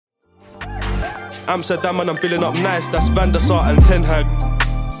Amsterdam and I'm billing up nice, that's Van der Sar and Ten Hag.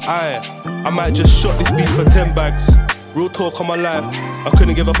 I might just shot this beef for 10 bags. Real talk on my life, I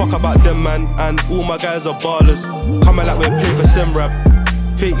couldn't give a fuck about them, man. And all my guys are ballers, coming like we're playing for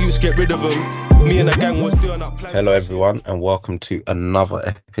Semrap. Fake youths, get rid of them. Me and the gang was doing up plans. Hello everyone, and welcome to another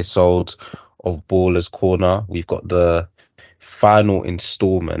episode of Ballers Corner. We've got the final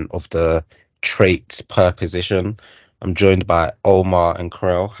installment of the traits per position. I'm joined by Omar and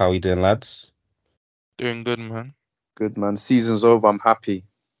Karel. How are you doing, lads? Doing good, man. Good, man. Season's over. I'm happy.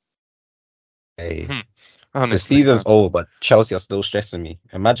 Hey, Honestly, the season's man. over, but Chelsea are still stressing me.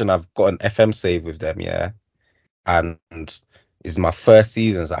 Imagine I've got an FM save with them, yeah, and it's my first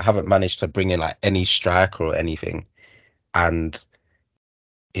season, so I haven't managed to bring in like any striker or anything, and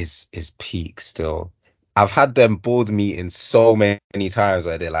is peak still. I've had them board meetings so many times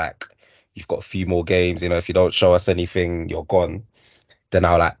where they're like, "You've got a few more games, you know. If you don't show us anything, you're gone." Then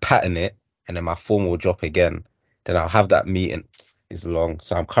I'll like pattern it, and then my form will drop again. Then I'll have that meeting. It's long,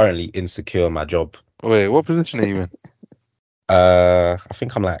 so I'm currently insecure in my job. Wait, what position are you in? I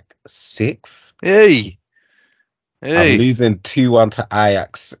think I'm like 6th. Hey, I'm losing 2-1 to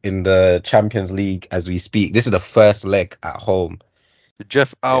Ajax in the Champions League as we speak. This is the first leg at home.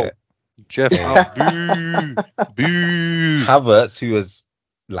 Jeff out. Yeah. Jeff Yeah. out. Boo. Boo. Havertz, who was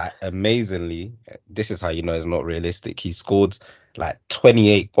like amazingly, this is how you know it's not realistic. He scored like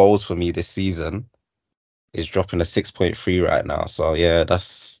 28 goals for me this season. He's dropping a 6.3 right now. So yeah,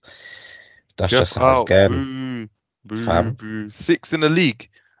 that's Jeff just how it's out. going. Boo. Boo. Fam. Boo. 6 in the league.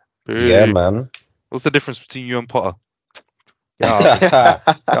 Boo. Yeah, man. What's the difference between you and Potter? Get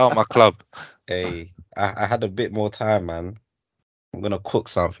out my club. Hey, I had a bit more time, man. I'm gonna cook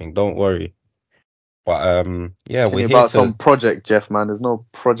something. Don't worry. But yeah, Tell we're me here about to. some project, Jeff, man. There's no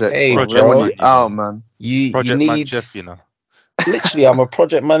project. Hey, Bro. Project When bro. you man, out, man. You Project man need Jeff, you know. literally. I'm a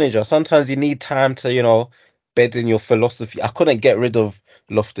project manager. Sometimes you need time to, bed in your philosophy. I couldn't get rid of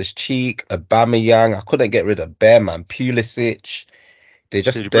Loftus-Cheek, Aubameyang. I couldn't get rid of Bearman, Pulisic. They're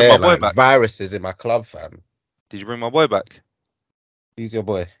Did you just bring there my boy like back? viruses in my club, fam. Did you bring my boy back? Who's your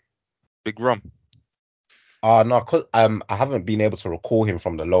boy? Big Rum. No, cause I haven't been able to recall him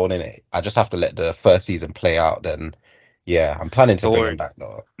from the loan, innit? I just have to let the first season play out. Then, yeah, I'm planning to Don't bring worry. him back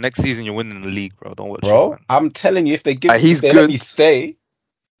though. Next season you're winning the league, bro. Don't watch it, Bro, man. I'm telling you, if they He's let good. me stay,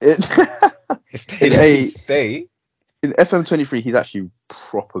 It- if they let me stay, in FM23, he's actually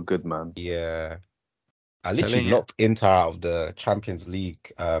proper good, man. yeah. I Telling literally you. knocked Inter out of the Champions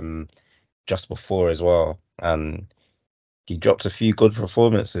League just before as well, and he dropped a few good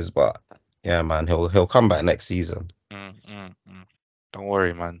performances. But yeah, man, he'll come back next season. Don't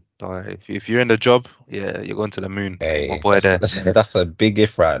worry, man. Don't worry. If you're in the job, yeah, you're going to the moon. My Hey, boy there. that's a big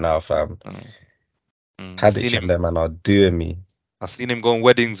if right now, fam. I've Tadic seen and him. them man are doing me. I've seen him go on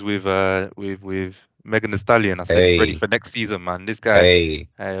weddings with Megan Thee Stallion. I said he's ready Hey, for next season, man. This guy, hey,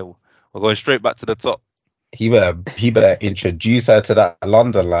 we're going straight back to the top. he better introduce her to that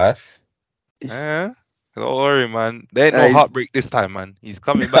London life. Don't worry, man. There ain't no Hey. heartbreak this time, man. He's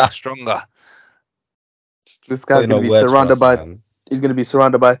coming back stronger. This guy's Put in gonna a be word for surrounded us, by. man. He's gonna be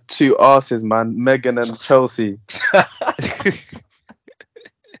surrounded by 2 arses, man. Megan and Chelsea.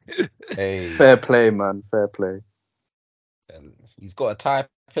 Hey, Fair play, man. Fair play. and he's got a type,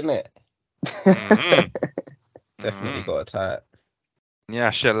 innit? Definitely got a type.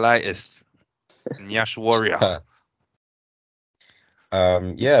 Nyash Elitis. Nyash Warrior.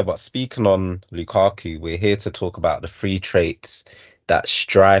 Yeah, but speaking on Lukaku, we're here to talk about the 3 traits that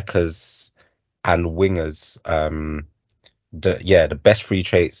strikers and wingers, the best 3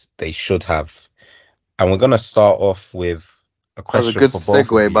 traits they should have. And we're gonna start off with a That was a question good for both of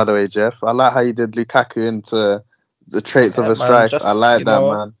segue, by you. the way, Jeff. I like how you did Lukaku into the traits of Yeah, a man, striker. I just like that,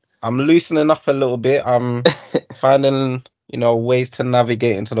 man. I'm loosening up a little bit. I'm finding, ways to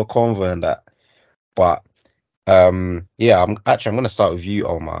navigate into the convo and that. But yeah, I'm gonna start with you,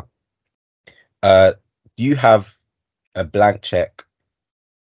 Omar. You have a blank check,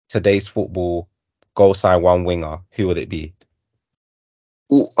 today's football, goal sign 1 winger. Who would it be?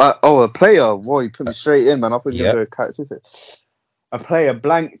 A player. Whoa, you put me straight in, man. I thought you were Yep. going to go characteristic. A player,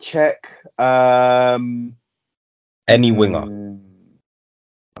 blank check. Any winger.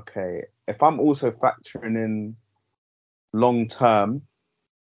 Okay. If I'm also factoring in long term,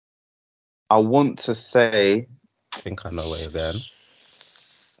 I want to say. I think I know where you're going.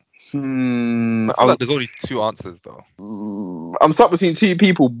 I feel like there's only 2 answers, though. I'm stuck between 2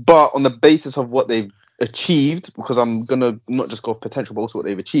 people, but on the basis of what they've achieved, because I'm gonna not just go off potential, but also what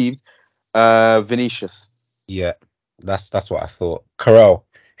they've achieved. Vinicius. Yeah, that's what I thought. Karel,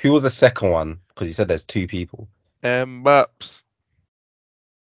 who was the second one? Because you said there's 2 people. Mbaps.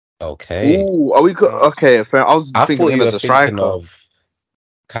 Okay. Ooh, are we good? Okay, fair. I was I thinking thought of him you as were a thinking striker. of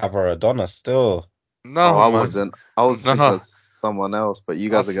Cavaradonna still. Oh, No, I man. wasn't. I was thinking No. of someone else, but you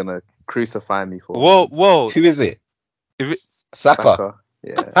guys are Us- gonna crucify me for Whoa, whoa. Who is it? If it, Saka. Saka.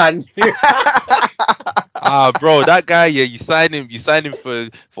 Yeah. I knew. bro, that guy, yeah, you signed him. You signed him for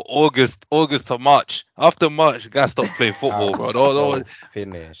August to March. After March, the guy stopped playing I football, bro. was so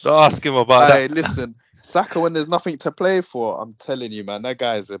finished. Don't ask him about Hey, that. listen, Saka, when there's nothing to play for, I'm telling you, man, that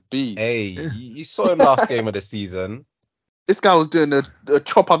guy is a beast. Hey, you saw him last game of the season. This guy was doing a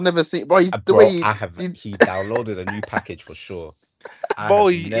chop I've never seen. Bro, he's, the Bro, way he, he downloaded a new package for sure. I Bro,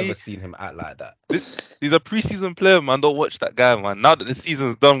 have never seen him act like that. he's a preseason player, man. Don't watch that guy, man. Now that the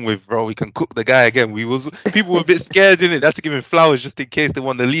season's done with, bro, we can cook the guy again. People were a bit scared, didn't it? They had to give him flowers just in case they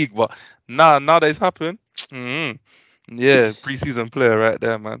won the league. But now that it's happened, yeah, preseason player right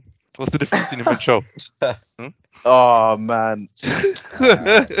there, man. What's the difference between him and Cho? Oh man.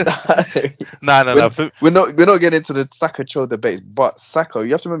 Nah. We're not getting into the Saka Cho debates, but Saka,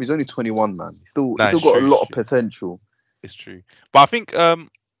 you have to remember he's only 21, man. He's still Nah, it's got true, a it's lot of true. potential. It's true. But I think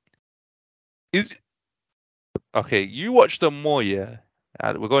is okay. You watch them more, yeah.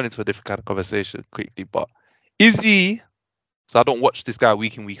 We're going into a different kind of conversation quickly, but is he? So I don't watch this guy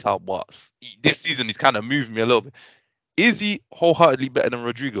week in week out, but this season he's kind of moved me a little bit. Is he wholeheartedly better than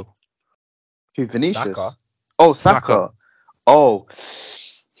Rodrigo? Who, Vinicius? Saka? Oh, Saka. Saka. Oh.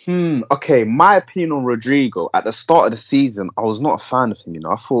 Okay, my opinion on Rodrigo at the start of the season, I was not a fan of him.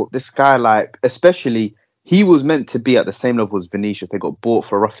 I thought this guy, like, especially he was meant to be at the same level as Vinicius. They got bought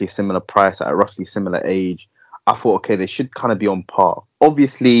for a roughly similar price at a roughly similar age. I thought, okay, they should kind of be on par.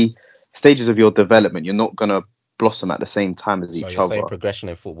 Obviously, stages of your development, you're not gonna blossom at the same time as So each you're saying other. progression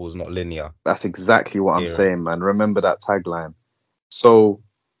in football is not linear. That's exactly what I'm Yeah. saying, man. Remember that tagline. So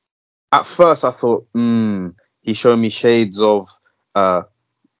at first, I thought, he showed me shades of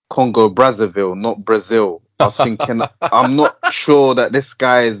Congo Brazzaville, not Brazil. I was thinking, I'm not sure that this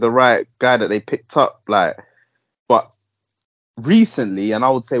guy is the right guy that they picked up. But recently, and I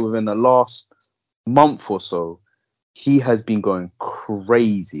would say within the last month or so, he has been going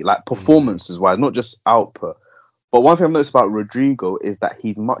crazy, like performances wise, not just output. But one thing I've noticed about Rodrigo is that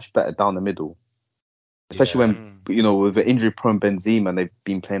he's much better down the middle, especially when with the injury prone Benzema, they've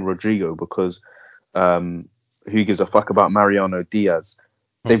been playing Rodrigo because who gives a fuck about Mariano Diaz?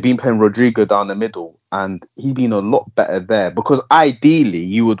 They've been playing Rodrigo down the middle, and he's been a lot better there. Because ideally,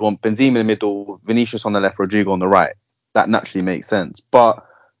 you would want Benzema in the middle, Vinicius on the left, Rodrigo on the right. That naturally makes sense. But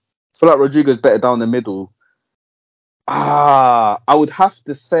I feel like Rodrigo's better down the middle. I would have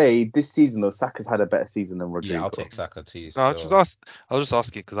to say this season, though, Saka's had a better season than Rodrigo. Yeah, I'll take Saka too. No, I was just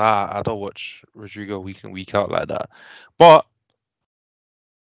asking because I don't watch Rodrigo week in week out like that. But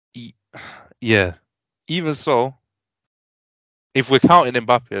yeah, even so, if we're counting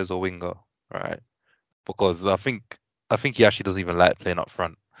Mbappe as a winger, right? Because I think he actually doesn't even like playing up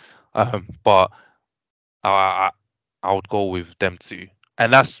front. But I would go with them two,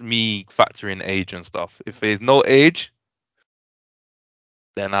 and that's me factoring age and stuff. If there's no age,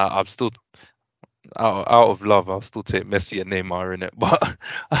 then I'm still out of love. I'll still take Messi and Neymar in it. But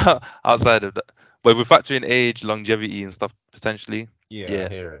outside of that, but if we're factoring age, longevity, and stuff potentially, I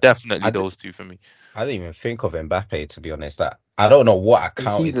hear it. definitely those two for me. I didn't even think of Mbappe, to be honest. I don't know what I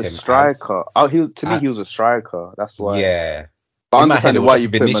counted He's a him striker. as. He was a striker. That's why. Yeah. But I In my head, understand it why was you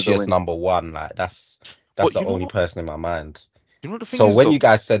just put him as a Vinicius wing. number one. Like that's But the you know only what? person in my mind. You know what the thing So is, when though? you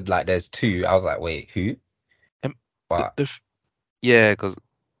guys said like there's two, I was like, wait, who? But Yeah, because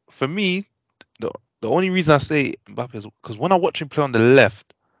for me, the only reason I say Mbappe is because when I watch him play on the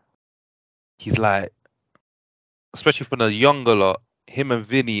left, he's like, especially for the younger lot, him and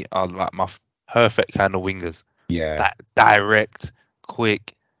Vinny are like my perfect kind of wingers. yeah, That direct,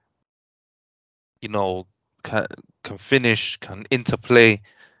 quick, can finish, can interplay,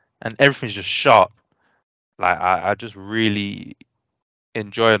 and everything's just sharp. Like I just really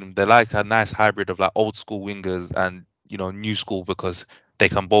enjoy them. They're like a nice hybrid of like old school wingers and new school because they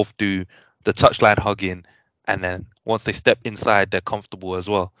can both do the touchline hugging, and then once they step inside, they're comfortable as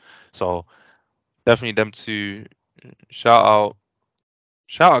well. So definitely them two. Shout out,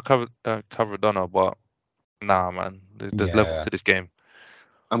 Cavaradonna, but nah, man, there's levels yeah, to this game.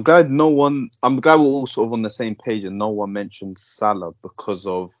 I'm glad we're all sort of on the same page and no one mentioned Salah because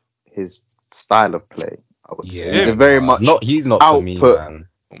of his style of play. I would say he's yeah. a very No, much he's not for me, output, man.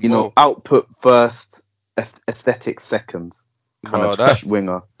 Bro, output first, aesthetic second kind bro, of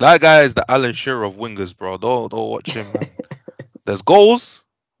winger. that guy is the Alan Shearer of wingers, bro. Don't watch him, man. There's goals,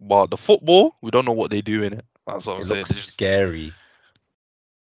 but the football, we don't know what they do in it. That's what I'm It saying. looks scary.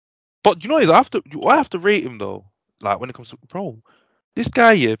 But you know, I have to rate him though. Like when it comes to bro, This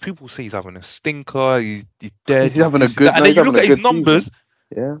guy, yeah, people say he's having a stinker, he's dead, He's he's having a this, he's that. good. And No, then he's you having look a at his good season. numbers,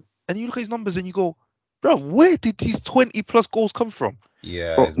 Yeah, and you look at his numbers and you go, bro, where did these 20 plus goals come from?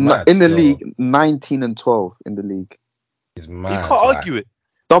 Yeah, bro. it's mad. In the Still, league, 19 and 12 in the league. it's You mad. can't Like, argue it.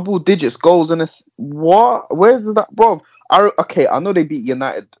 Double digits goals and what? Where's that, bro? Okay, I know they beat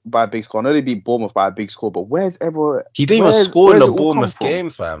United by a big score. I know they beat Bournemouth by a big score, but he didn't even score in where's the it all come Bournemouth from? game,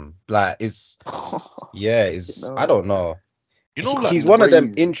 fam. Like, it's yeah, it's No, I don't know. You know, like He's one of them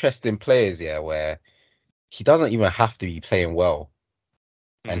crazy. interesting players, yeah, where he doesn't even have to be playing well,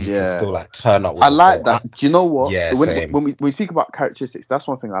 and he can Yeah. still like turn up with I a like goal. that. Do you know what? Yeah, When same. when we speak about characteristics, that's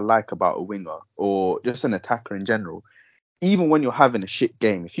one thing I like about a winger or just an attacker in general. Even when you're having a shit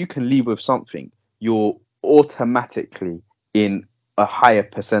game, if you can leave with something, you're automatically in a higher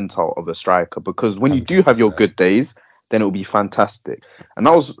percentile of a striker. Because when you do have your 100%. good days, then it'll be fantastic. And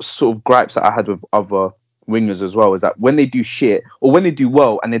that was sort of gripes that I had with other wingers as well, is that when they do shit or when they do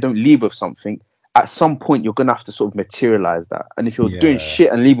well and they don't leave with something, at some point you're gonna have to sort of materialize that. And if you're doing Yeah,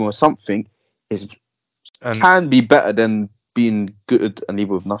 shit and leaving with something, it and can be better than being good and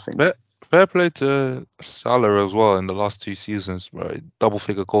leaving with nothing. fair play to Salah as well in the last 2 seasons, bro. Double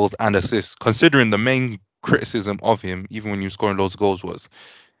figure goals and assists. Considering the main criticism of him, even when he was scoring loads of goals, was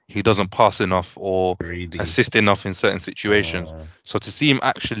he doesn't pass enough or greedy. assist enough in certain situations. So to see him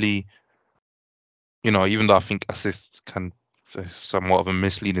actually, even though I think assists can somewhat of a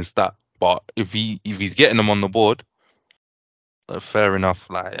misleading stat, but if he's getting them on the board, fair enough.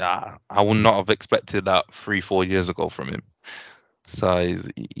 Like I would not have expected that 3-4 years ago from him. So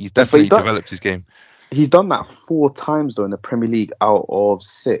he's But definitely developed his game. he's done that 4 times though in the Premier League out of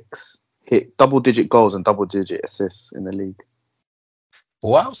 6. Hit double-digit goals and double-digit assists in the league.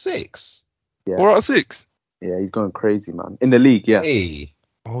 4 out of 6. Yeah, 4 out of 6. yeah, he's going crazy, man. In the league, yeah, Hey,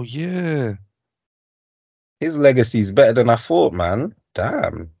 Oh yeah. his legacy's better than I thought, man.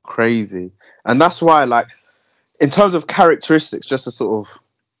 Damn. crazy. And that's why, like, in terms of characteristics, just to sort of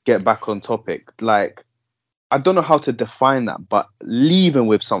get back on topic, like, I don't know how to define that, but leaving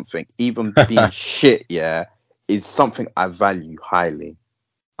with something, even being shit, yeah, is something I value highly.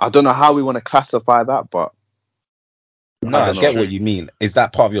 I don't know how we want to classify that, but No, I I don't That's know. get true. what you mean. Is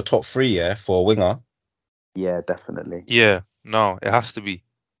that part of your top 3, yeah, for a winger? Yeah, definitely. Yeah. No, it has to be.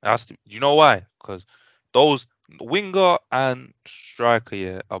 It has to. You know why? Because those winger and striker,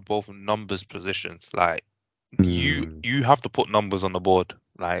 yeah, are both numbers positions. Like you Hmm. you have to put numbers on the board.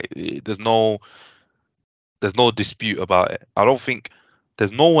 Like there's no dispute about it. I don't think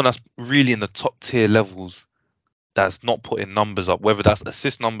there's no one that's really in the top tier levels that's not putting numbers up, whether that's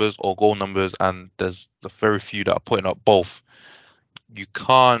assist numbers or goal numbers, and there's a very few that are putting up both. You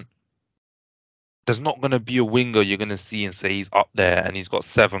can't. There's not gonna be a winger you're gonna see and say he's up there and he's got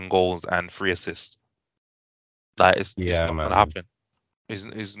 7 goals and 3 assists. Like it's Yeah, not gonna man. happen.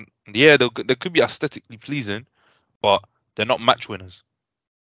 Is Yeah, they could be aesthetically pleasing, but they're not match winners.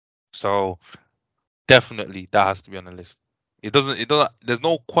 So definitely that has to be on the list. It doesn't. It doesn't. There's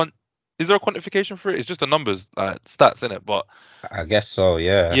no quant. Is there a quantification for it? It's just the numbers, stats in it. But I guess so,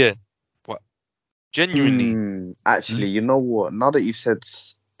 yeah. yeah, but genuinely, Actually, you know what? Now that you said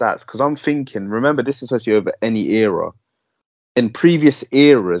stats, because I'm thinking, remember, this is supposed to be over any era. In previous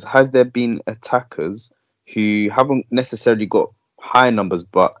eras, has there been attackers who haven't necessarily got high numbers,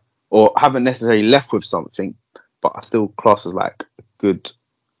 or haven't necessarily left with something, but are still classed as like good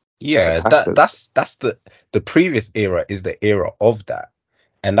Yeah, attackers? that's the previous era is the era of that.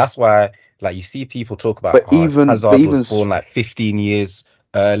 And that's why like you see people talk about But even, but Hazard was even, born like 15 years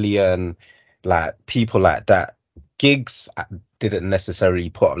earlier and like people like that. Giggs didn't necessarily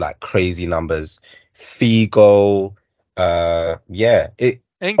put up like crazy numbers. Figo, yeah, it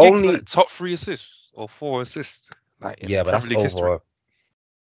and Giggs only like top 3 assists or 4 assists, like in yeah, but Premier that's League history. over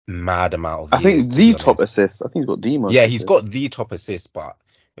a mad amount of I years think to be the top honest. assist. I think he's got the most Yeah, he's assists. got the top assist, but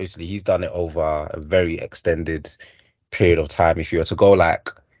obviously he's done it over a very extended period of time. If you were to go like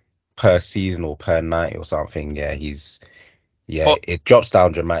per season or per night or something, yeah, But it drops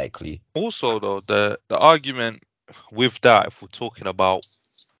down dramatically. also though, the argument with that, if we're talking about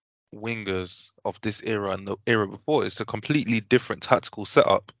wingers of this era and the era before, it's a completely different tactical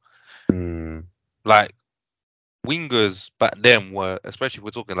setup. Mm, Like wingers back then were, especially if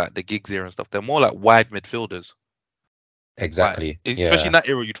we're talking like the Giggs era and stuff, they're more like wide midfielders. Right. exactly. Especially in Yeah. that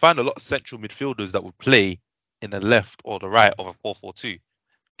era, you'd find a lot of central midfielders that would play in the left or the right of a 4-4-2,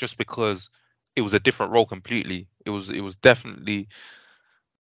 just because it was a different role completely. It was definitely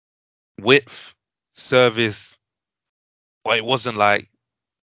width, service, but it wasn't like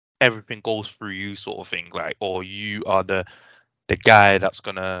everything goes through you sort of thing, like, or you are the guy that's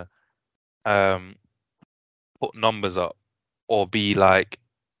gonna um put numbers up, or be like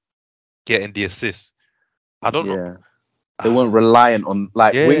getting the assist. I don't know. Yeah. They weren't reliant on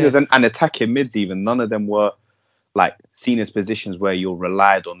like Yeah, wingers and attacking mids even. None of them were like seen as positions where you're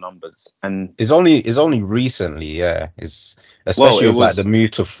relied on numbers. And It's only recently, yeah. It's well, especially with like the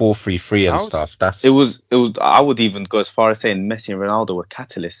move to 4-3-3 and how's stuff. That's it was I would even go as far as saying Messi and Ronaldo were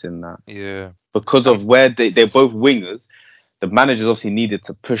catalysts in that. yeah. Because of where they're both wingers, the managers obviously needed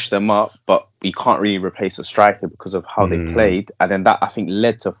to push them up, but you can't really replace a striker because of how they played. And then that I think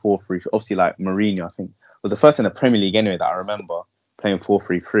led to 4-3. Obviously, like Mourinho, I think was the first in the Premier League anyway that I remember playing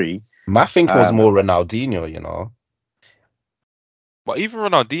 4-3-3. my thinking was more Ronaldinho, you know. But even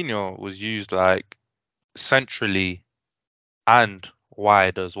Ronaldinho was used like centrally and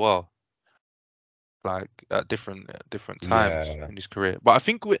wide as well, like at different times Yeah. in his career. But I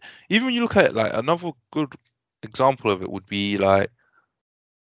think even when you look at it, like another good example of it would be like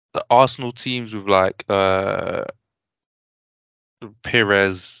the Arsenal teams with like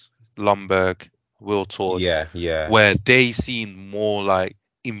Pires, Lumberg, Wiltord, Yeah, yeah. where they seem more like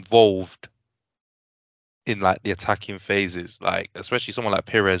involved in like the attacking phases, like especially someone like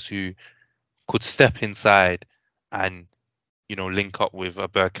Pires who could step inside and link up with a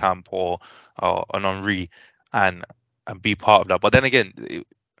Bergkamp or an Henri and be part of that. But then again,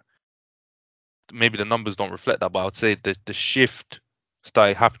 maybe the numbers don't reflect that. But I would say the shift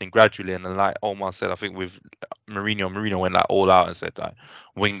started happening gradually, and then like Omar said, I think with Mourinho went like all out and said like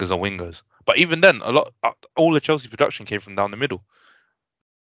wingers are wingers. But even then, all the Chelsea production came from down the middle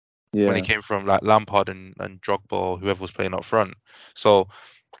when it Yeah. came from like Lampard and Drogba or whoever was playing up front. So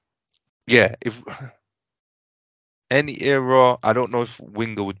yeah, if any era, I don't know if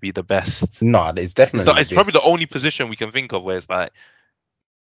winger would be the best. No, it's It's not. definitely It's probably the this. only position we can think of where it's like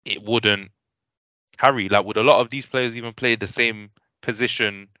it wouldn't carry. Like, would a lot of these players even play the same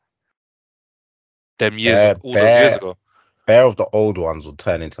position them years Bare, all those years bare, ago? bare of the old ones will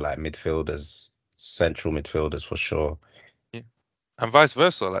turn into like midfielders, central midfielders for sure. Yeah. And vice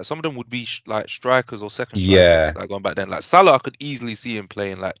versa. Like some of them would be like strikers or second strikers. Yeah, Like going back then, like Salah, I could easily see him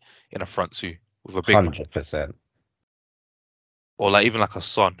playing like in a front two with a big man, 100%. or like even like a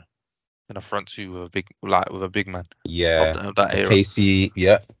Son in a front two with a big man Yeah, of that the era. pacey.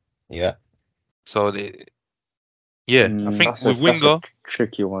 Yeah, yeah. So yeah, I think with That's a winger.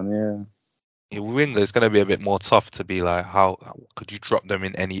 tricky one. Yeah. With winger, it's gonna be a bit more tough to be like, how could you drop them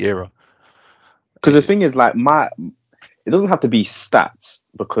in any era? Because the thing is, like, it doesn't have to be stats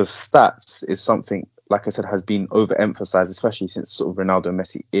because stats is something, like I said, has been overemphasized, especially since sort of Ronaldo and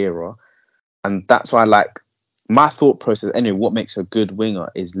Messi era. And that's why, like, my thought process, anyway, what makes a good winger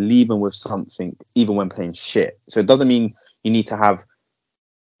is leaving with something, even when playing shit. So it doesn't mean you need to have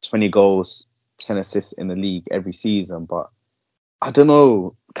 20 goals, 10 assists in the league every season. But I don't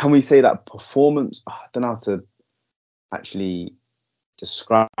know. Can we say that performance? I don't know how to actually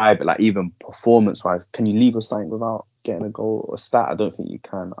describe it, like even performance wise. Can you leave with something without getting a goal or a stat? I don't think you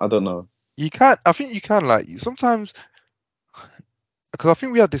can. I don't know. You can, I think you can, like sometimes, because I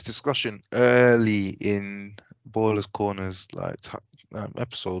think we had this discussion early in Boilers Corners like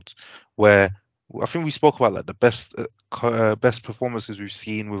episodes where I think we spoke about like the best performances we've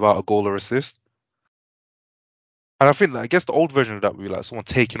seen without a goal or assist. And I think, like, I guess the old version of that would be like someone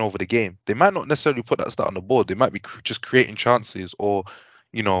taking over the game. They might not necessarily put that stat on the board. They might be just creating chances, or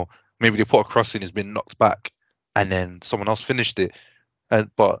maybe they put a cross in, it's been knocked back, and then someone else finished it.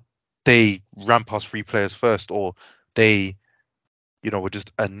 But they ran past three players first, or they, were just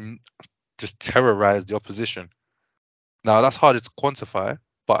terrorize the opposition. Now that's harder to quantify,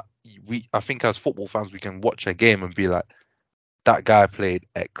 but I think as football fans we can watch a game and be like, that guy played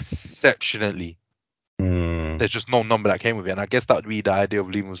exceptionally. There's just no number that came with it. And I guess that would be the idea of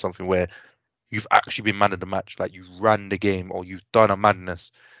leaving with something where you've actually been man of the match, like you ran the game or you've done a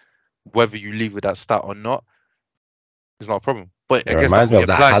madness. Whether you leave with that stat or not is not a problem. But It I guess that reminds me only of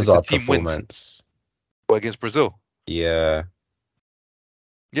that applies if the Hazard team wins. performance. But against Brazil. Yeah,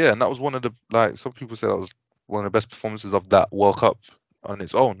 Yeah, and that was one of the, like, some people said that was one of the best performances of that World Cup on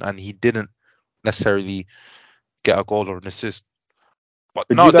its own. And he didn't necessarily get a goal or an assist. But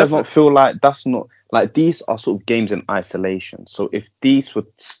But do no, you guys not definitely. feel like that's not like these are sort of games in isolation? So if these were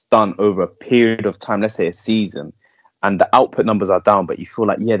done over a period of time, let's say a season, and the output numbers are down, but you feel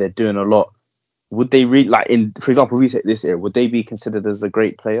like they're doing a lot, would they really like in for example, if we take this year, would they be considered as a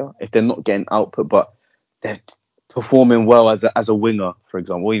great player if they're not getting output but they're performing well as a winger, for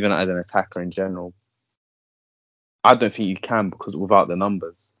example, or even as an attacker in general? I don't think you can because without the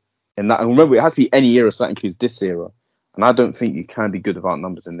numbers. And remember, it has to be any era, so that includes this era. And I don't think you can be good without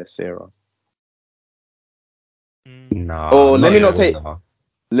numbers in this era. Mm, nah, Or let not me as a not yeah. say winger.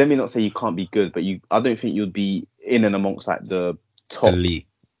 let me not say you can't be good, but I don't think you'd be in and amongst like the top. Elite.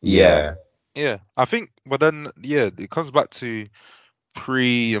 Yeah. Yeah, I think, but then it comes back to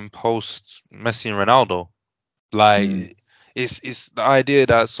pre and post Messi and Ronaldo. Like, Mm. it's the idea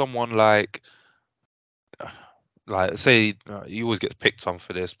that someone like say he always gets picked on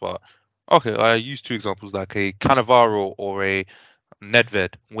for this, but okay, I use two examples like a Cannavaro or a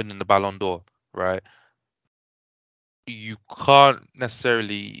Nedved winning the Ballon d'Or, right? You can't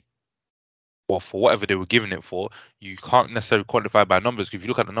necessarily, or for whatever they were giving it for, you can't necessarily quantify by numbers. 'Cause if you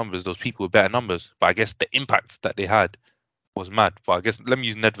look at the numbers, those people with better numbers, but I guess the impact that they had was mad. But I guess let me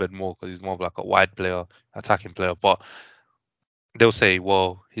use Nedved more because he's more of like a wide player, attacking player. But they'll say,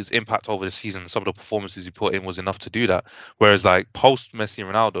 well, his impact over the season, some of the performances he put in was enough to do that. Whereas like post Messi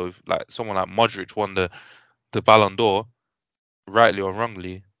and Ronaldo, like someone like Modric won the Ballon d'Or, rightly or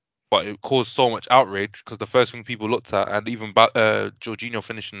wrongly, but it caused so much outrage because the first thing people looked at, and even Jorginho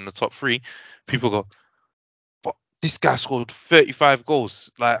finishing in the top three, people go, but this guy scored 35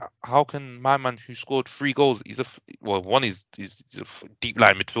 goals. Like, how can my man who scored 3 goals? One is he's a deep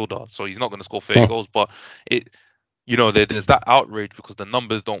line midfielder, so he's not going to score 30 goals. But it, there's that outrage because the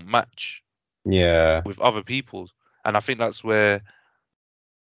numbers don't match Yeah. with other people's, and I think that's where,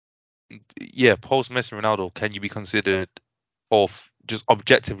 yeah, post Messi Ronaldo, can you be considered of just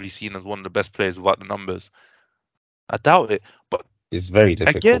objectively seen as one of the best players without the numbers? I doubt it. But It's very again,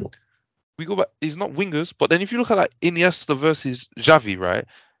 difficult. we go back. He's not wingers, but then if you look at like Iniesta versus Xavi, right?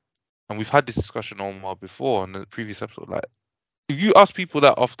 And we've had this discussion on before in the previous episode. Like, if you ask people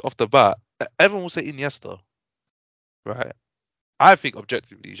that off the bat, everyone will say Iniesta, right? I think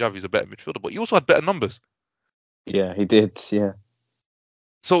objectively, Xavi's a better midfielder, but he also had better numbers. Yeah, he did. Yeah.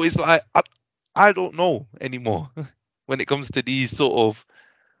 So it's like I don't know anymore when it comes to these sort of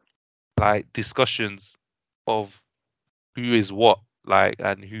like discussions of who is what, like,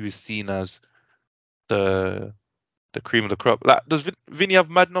 and who is seen as the cream of the crop. Like, does Vinny have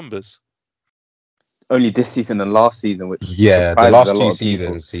mad numbers? Only this season and last season, which Yeah, the surprises a last two lot of people.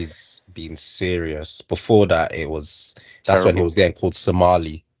 seasons he's been serious. Before that, that's when he Terrible. was getting called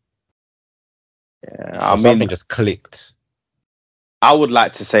Somali. Yeah, So I mean, something just clicked. I would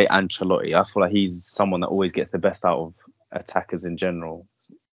like to say Ancelotti. I feel like he's someone that always gets the best out of attackers in general.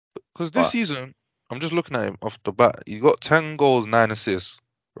 Because this But season, I'm just looking at him off the bat. He got 10 goals, 9 assists,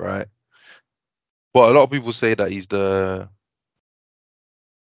 right? But a lot of people say that he's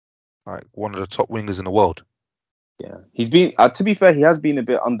like one of the top wingers in the world. yeah, he's been. To be fair, he has been a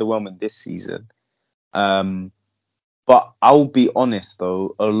bit underwhelming this season. But I'll be honest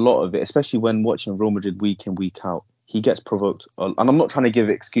though, a lot of it, especially when watching Real Madrid week in week out, he gets provoked, and I'm not trying to give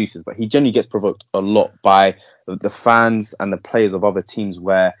excuses, but he generally gets provoked a lot by the fans and the players of other teams,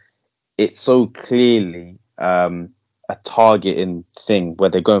 where it's so clearly a targeting thing where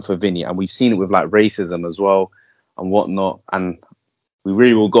they're going for Vinny, and we've seen it with like racism as well and whatnot. And we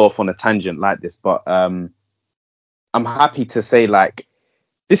really will go off on a tangent like this, but I'm happy to say like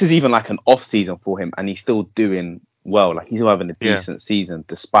this is even like an off season for him, and he's still doing well. Like he's still having a Yeah. decent season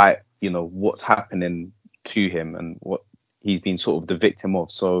despite what's happening to him and what he's been sort of the victim of.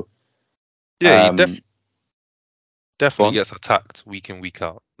 So Yeah, he go definitely on. gets attacked week in, week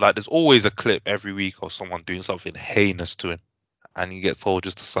out. Like, there's always a clip every week of someone doing something heinous to him, and he gets told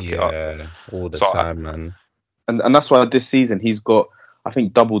just to suck it up. Yeah, all the So, time, man. And that's why this season he's got, I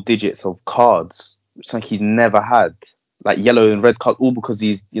think, double digits of cards. It's like he's never had, like yellow and red cards, all because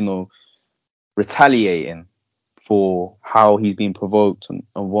he's retaliating for how he's been provoked and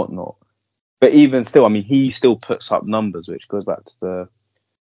whatnot. But even still, I mean, he still puts up numbers, which goes back to the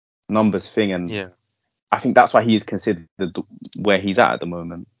numbers thing. And yeah, I think that's why he is considered where he's at the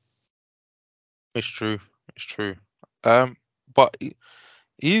moment. it's true. It's true. But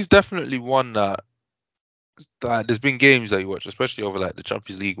he's definitely one that there's been games that you watch, especially over like the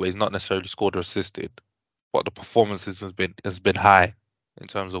Champions League, where he's not necessarily scored or assisted, but the performances has been high in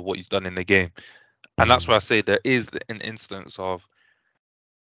terms of what he's done in the game. And that's why I say there is an instance of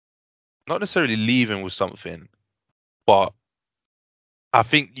not necessarily leaving with something, but I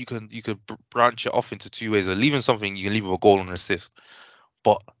think you could branch it off into two ways. Or leaving something, you can leave with a goal and an assist,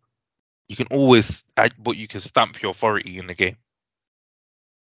 but you can always but you can stamp your authority in the game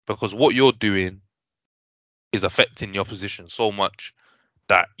because what you're doing is affecting your opposition so much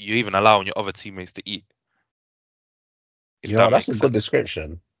that you're even allowing your other teammates to eat. If Yeah, that that's a makes good sense.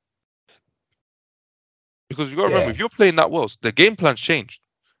 description. Because you got to remember, Yeah. if you're playing that well, the game plan's changed.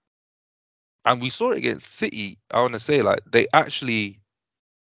 And we saw it against City. I want to say, like, they actually,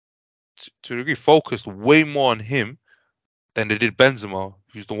 to a degree, focused way more on him than they did Benzema,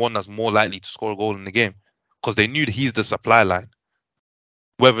 who's the one that's more likely to score a goal in the game. Because they knew that he's the supply line.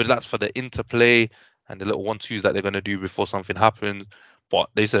 Whether that's for the interplay and the little 1-2s that they're gonna do before something happens. But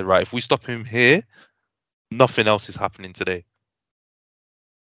they said, right, if we stop him here, nothing else is happening today.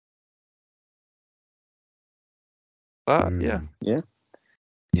 Yeah.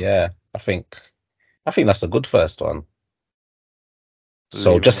 Yeah, I think that's a good first one.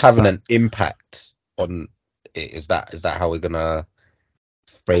 So Leaving just with having that. an impact on it, is that how we're gonna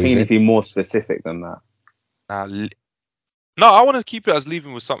I think phrase you need to it? be more specific than that. No, I want to keep it as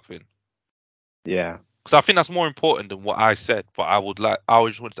leaving with something. Yeah. Because I think that's more important than what I said. But I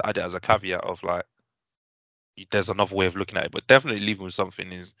always wanted to add it as a caveat of like, there's another way of looking at it. But definitely leaving with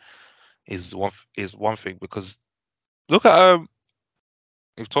something is one thing, because look at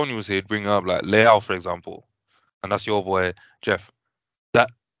if Tony was here, he'd bring up like Leao, for example, and that's your boy Jeff. That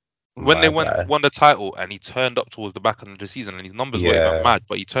when they My guy. won the title and he turned up towards the back end of the season and his numbers weren't even Yeah. mad,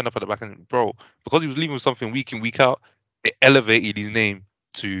 but he turned up at the back end, bro, because he was leaving with something week in, week out. It elevated his name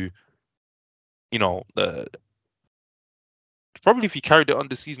to, the probably if he carried it on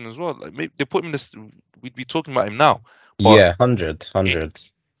this season as well, like maybe they put him in this, we'd be talking about him now. But Yeah, 100.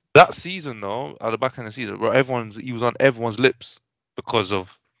 that season though, at the back end of the season, where he was on everyone's lips because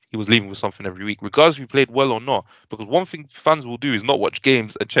of he was leaving with something every week, regardless if he played well or not. Because one thing fans will do is not watch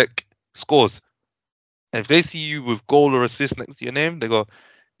games and check scores. And if they see you with goal or assist next to your name, they go,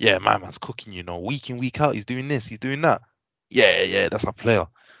 "Yeah, my man's cooking. Week in, week out, he's doing this, he's doing that. Yeah, that's our player."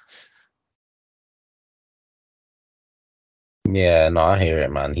 Yeah, no, I hear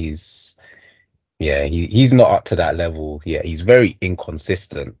it, man. He's not up to that level. Yeah, he's very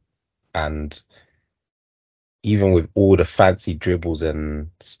inconsistent, and even with all the fancy dribbles and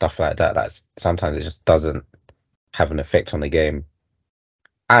stuff like that, that's sometimes it just doesn't have an effect on the game.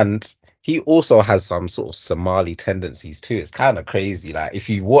 And he also has some sort of Somali tendencies too. It's kind of crazy. Like if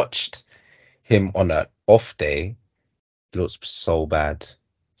you watched him on an off day, it looks so bad,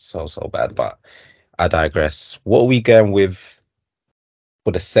 so bad. But I digress. What are we going with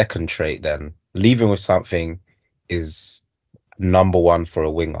for the second trait then? Leaving with something is number one for a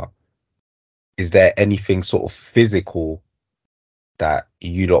winger. Is there anything sort of physical that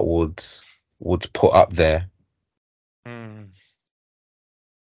you lot would put up there?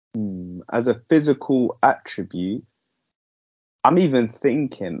 As a physical attribute, I'm even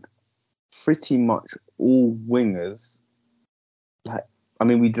thinking pretty much all wingers, like, I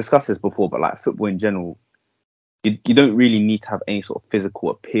mean, we discussed this before, but like football in general, you don't really need to have any sort of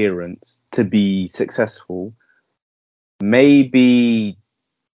physical appearance to be successful. Maybe,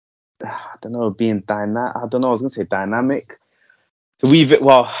 I don't know, being dynamic. I don't know, I was going to say dynamic.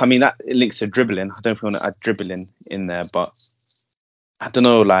 I mean, that it links to dribbling. I don't know if you want to add dribbling in there, but I don't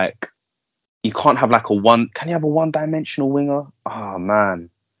know, like, you can't have like can you have a one-dimensional winger? Oh, man.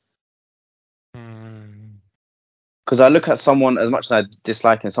 Because I look at someone, as much as I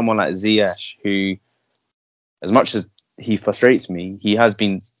dislike him, someone like Ziyech, who, as much as he frustrates me, he has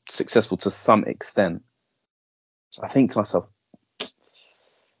been successful to some extent. So I think to myself, But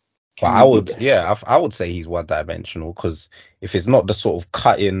can he be there? I would say he's one dimensional because if it's not the sort of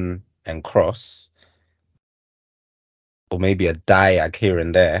cut in and cross, or maybe a diag here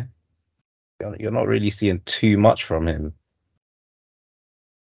and there, you're not really seeing too much from him.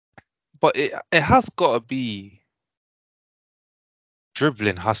 But it has got to be,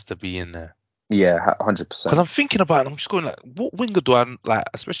 dribbling has to be in there. Yeah, Because 100%. I'm thinking about it, I'm just going like, what winger do I like,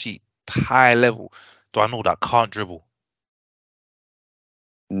 especially high level, do I know that can't dribble?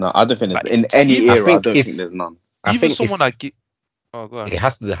 No, I don't think there's Like in any even I era. I think don't think if there's none. I even think someone if I get. Oh, go on. it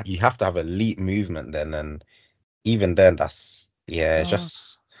has to, you have to have elite movement then, and even then, it's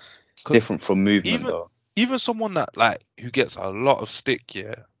just It's different from movement, even though. even someone that like who gets a lot of stick,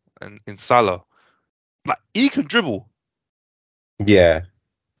 yeah, and in Salah, like he can dribble. yeah.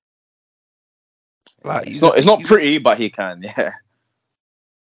 Like It's not pretty, but he can. Yeah.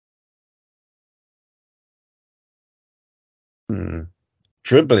 Hmm.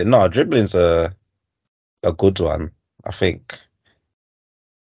 Dribbling's a good one. I think.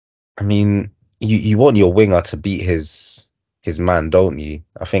 I mean, you want your winger to beat his man, don't you?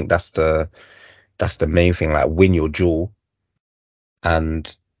 I think that's the main thing. Like win your duel,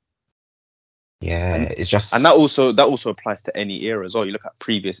 and yeah, And it's and that just also applies to any era as well. You look at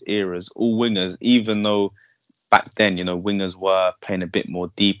previous eras, all wingers, even though back then, wingers were playing a bit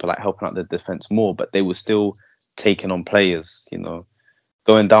more deeper, like helping out the defense more, but they were still taking on players,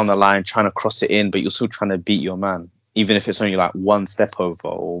 going down the line, trying to cross it in, but you're still trying to beat your man, even if it's only like one step over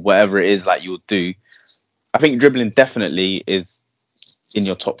or whatever it is that you'll do. I think dribbling definitely is in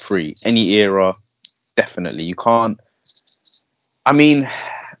your top three. Any era, definitely. You can't. I mean,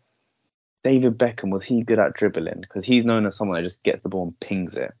 David Beckham, was he good at dribbling? Because he's known as someone that just gets the ball and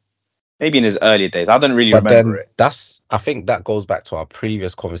pings it. Maybe in his earlier days. I don't really But remember then it. I think that goes back to our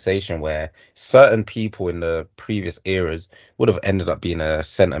previous conversation where certain people in the previous eras would have ended up being a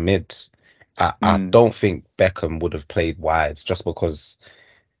centre mid. I don't think Beckham would have played wides just because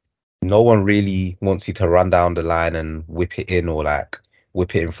no one really wants you to run down the line and whip it in or like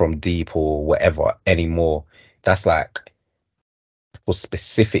whip it in from deep or whatever anymore. That's like for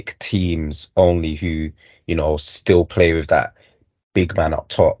specific teams only who, still play with that big man up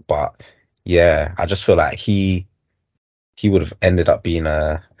top. But yeah, I just feel like he would have ended up being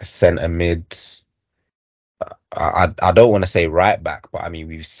a centre mid. I don't want to say right back, but I mean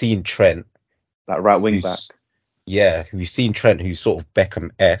we've seen Trent, Like right wing back. we've seen Trent who's sort of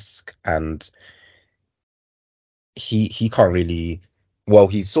Beckham-esque, and he can't really. Well,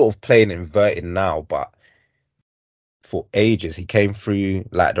 he's sort of playing inverted now, but for ages he came through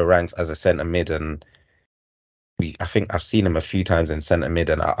like the ranks as a centre mid, and I think I've seen him a few times in centre mid,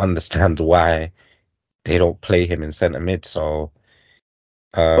 and I understand why they don't play him in centre mid. So,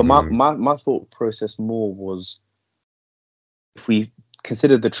 But my thought process more was, if we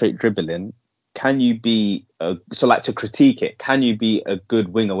consider the trait dribbling, can you be so like to critique it? Can you be a good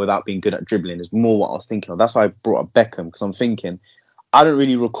winger without being good at dribbling? Is more what I was thinking of. That's why I brought up Beckham, because I'm thinking I don't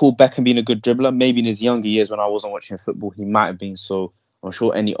really recall Beckham being a good dribbler. Maybe in his younger years when I wasn't watching football, he might have been. So I'm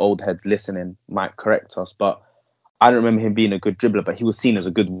sure any old heads listening might correct us. But I don't remember him being a good dribbler. But he was seen as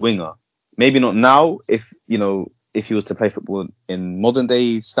a good winger. Maybe not now, if if he was to play football in modern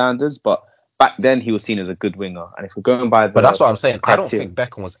day standards, but back then he was seen as a good winger. And if we're going by but that's the what I'm saying. I don't criteria, think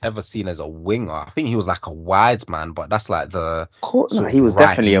Beckham was ever seen as a winger. I think he was like a wide man, but that's like the no, sort he of was right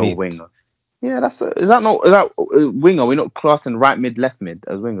definitely a mid. winger. Yeah, is that winger? We're not classing right mid, left mid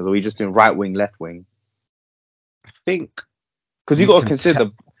as wingers. Or are we just doing right wing, left wing? I think Because you you got to can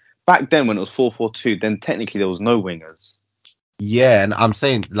consider back then when it was 4-4-2, then technically there was no wingers. yeah, and I'm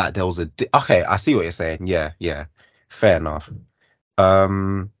saying like there was okay, I see what you're saying. Yeah, yeah. Fair enough.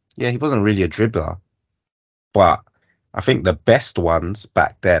 Yeah, he wasn't really a dribbler, but I think the best ones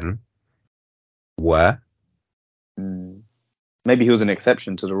back then were Maybe he was an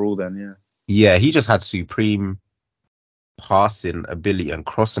exception to the rule then. yeah, he just had supreme passing ability and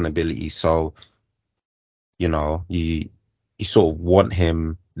crossing ability. So, you sort of want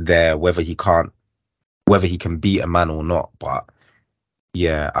him there whether he can beat a man or not. But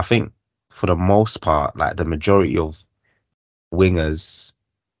yeah, I think for the most part, like the majority of wingers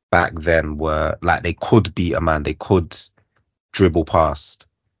back then were like they could beat a man, they could dribble past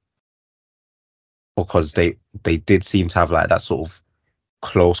because they did seem to have like that sort of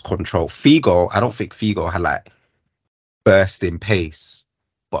close control. Figo, I don't think Figo had like bursting pace,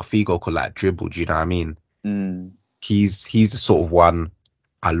 but Figo could like dribble. Do you know what I mean? He's the sort of one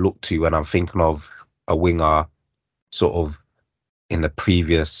I look to when I'm thinking of a winger, sort of in the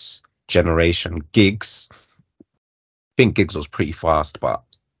previous generation. Giggs, I think Giggs was pretty fast, but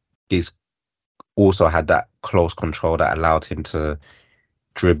Giggs also had that close control that allowed him to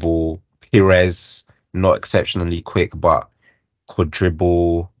dribble. Pires, not exceptionally quick, but could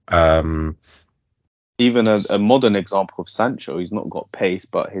dribble. Even a modern example of Sancho, he's not got pace,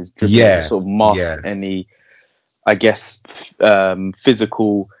 but his dribbling just Yeah, sort of masks yeah. any, I guess,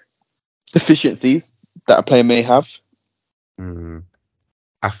 physical deficiencies that a player may have.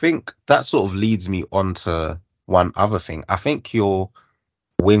 I think that sort of leads me on to one other thing. I think your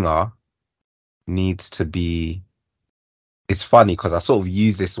winger needs to be. It's funny because I sort of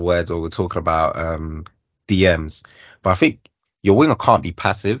use this word when we're talking about DMs, but I think your winger can't be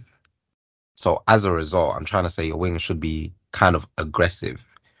passive. So as a result, I'm trying to say your winger should be kind of aggressive,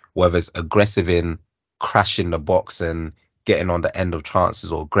 whether it's aggressive in crashing the box and getting on the end of chances,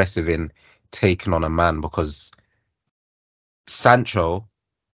 or aggressive in taking on a man. Because Sancho,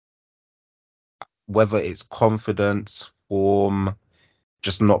 whether it's confidence, form,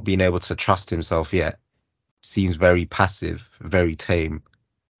 just not being able to trust himself yet, seems very passive, very tame.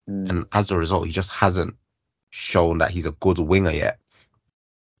 And as a result, he just hasn't shown that he's a good winger yet.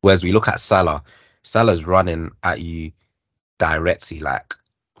 Whereas we look at Salah, Salah's running at you directly. Like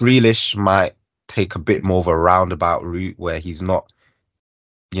Grealish might take a bit more of a roundabout route where he's not,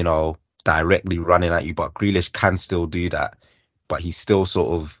 directly running at you, but Grealish can still do that. But he's still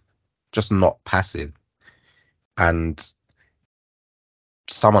sort of just not passive. And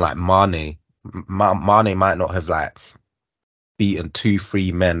someone like Mane might not have like beaten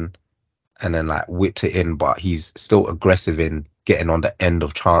 2-3 men and then like whipped it in, but he's still aggressive in getting on the end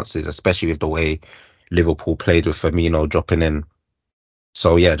of chances, especially with the way Liverpool played with Firmino dropping in.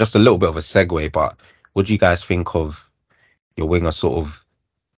 So yeah, just a little bit of a segue, but what do you guys think of your winger sort of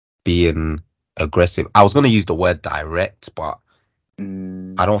being aggressive? I was going to use the word direct, but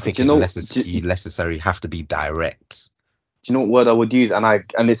I don't think Do you know? you necessarily have to be direct. Do you know what word I would use? And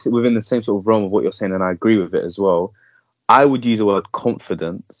it's within the same sort of realm of what you're saying, and I agree with it as well. I would use the word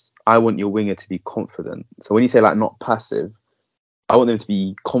confidence. I want your winger to be confident. So when you say like not passive, I want them to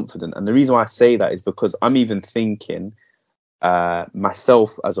be confident. And the reason why I say that is because I'm even thinking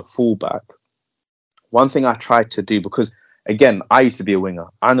myself as a fullback. One thing I tried to do, because again, I used to be a winger.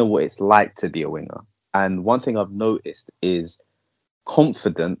 I know what it's like to be a winger. And one thing I've noticed is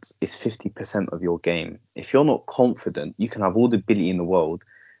confidence is 50% of your game. If you're not confident, you can have all the ability in the world.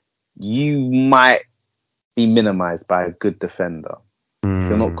 You might be minimized by a good defender. If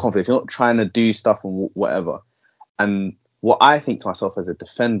you're not confident, if you're not trying to do stuff and whatever. And what I think to myself as a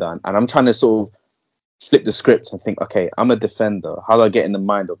defender, and I'm trying to sort of flip the script and think, okay, I'm a defender. How do I get in the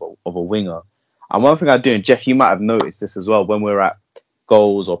mind of a winger? And one thing I do, and Jeff, you might have noticed this as well, when we're at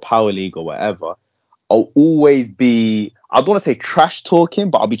goals or power league or whatever, I'll always be, I don't want to say trash talking,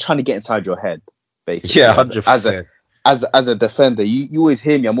 but I'll be trying to get inside your head, basically. Yeah, 100%. As a defender, you always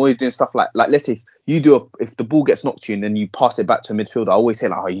hear me. I'm always doing stuff like let's say if the ball gets knocked to you and then you pass it back to a midfielder, I always say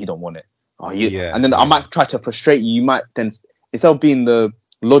like, oh, you don't want it. Oh, and then I might try to frustrate you. You might then, instead of being the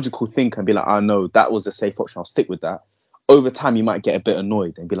logical thinker and be like, oh no, that was a safe option, I'll stick with that. Over time, you might get a bit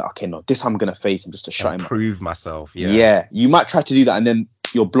annoyed and be like, okay, no, this I'm gonna face him just to shut him up. Prove myself. Yeah, you might try to do that, and then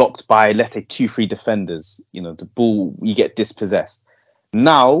you're blocked by, let's say, 2-3 defenders. You know, the ball, you get dispossessed.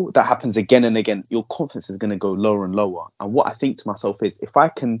 Now that happens again and again, your confidence is going to go lower and lower. And what I think to myself is, if I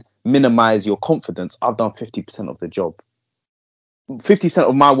can minimize your confidence, I've done 50% of the job. 50%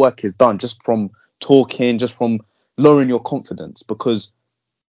 of my work is done just from talking, just from lowering your confidence. Because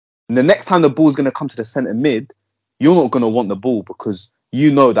the next time the ball is going to come to the centre mid, you're not going to want the ball because you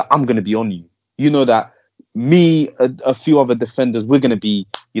know that I'm going to be on you. You know that me, a few other defenders, we're going to be,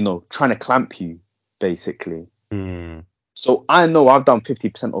 trying to clamp you, basically. So I know I've done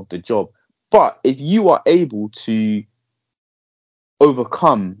 50% of the job. But if you are able to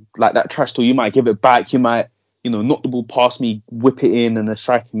overcome like that trash talk, you might give it back, you might, knock the ball past me, whip it in, and the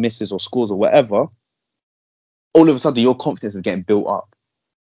striker misses or scores or whatever. All of a sudden, your confidence is getting built up.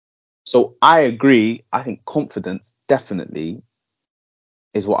 So I agree. I think confidence definitely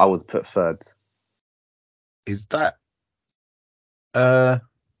is what I would put third. Is that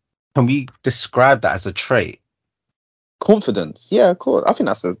can we describe that as a trait? Confidence, yeah, cool. I think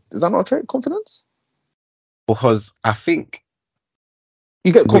is that not a trait? Confidence? Because I think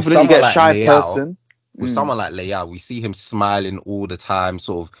you get confident, you get a shy person. With someone like Leao, we see him smiling all the time.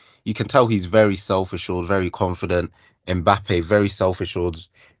 Sort of, you can tell he's very self-assured, very confident. Mbappe, very self-assured,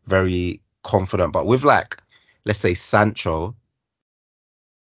 very confident. But with let's say Sancho,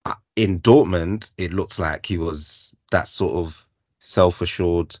 in Dortmund, it looks like he was that sort of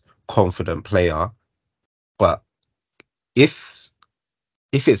self-assured, confident player. But if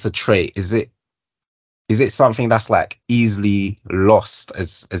it's a trait, is it something that's easily lost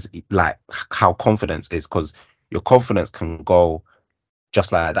as how confidence is? Because your confidence can go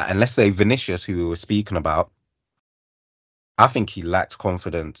just like that. And let's say Vinicius, who we were speaking about, I think he lacked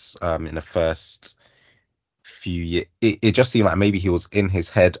confidence in the first few years. It just seemed like maybe he was in his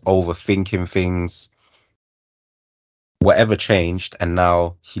head overthinking things. Whatever changed, and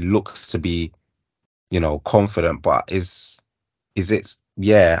now he looks to be, confident. But is it?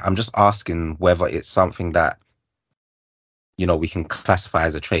 Yeah, I'm just asking whether it's something that we can classify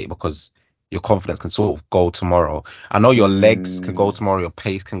as a trait, because your confidence can sort of go tomorrow. I know your legs can go tomorrow, your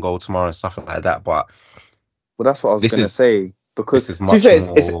pace can go tomorrow, and stuff like that. But that's what I was going to say. Because this is much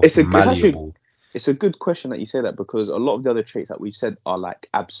more malleable. It's a good question that you say that, because a lot of the other traits that we've said are like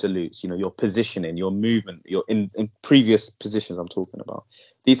absolutes. Your positioning, your movement, your in previous positions I'm talking about.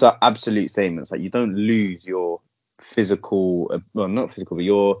 These are absolute statements. Like, you don't lose your physical, well, not physical, but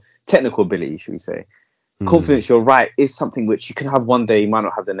your technical ability, should we say. Confidence, you're right, is something which you can have one day, you might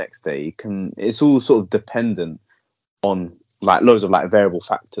not have the next day. It's all sort of dependent on loads of variable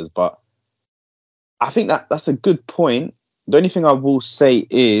factors. But I think that's a good point. The only thing I will say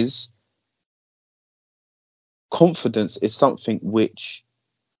is, confidence is something which,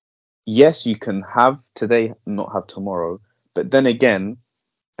 yes, you can have today, not have tomorrow. But then again,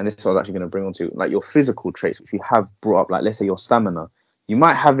 and this is what I was actually going to bring on to, your physical traits, which you have brought up, let's say your stamina. You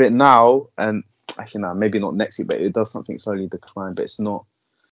might have it now, and actually, no, maybe not next week, but it does something slowly decline. But it's not.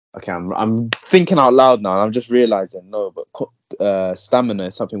 Okay, I'm thinking out loud now, and I'm just realizing, no, but stamina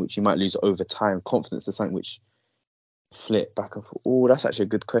is something which you might lose over time. Confidence is something which flip back and forth. Oh, that's actually a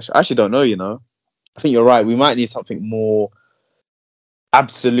good question. I actually don't know, I think you're right. We might need something more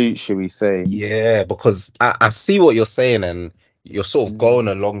absolute, should we say? Yeah, because I see what you're saying, and you're sort of going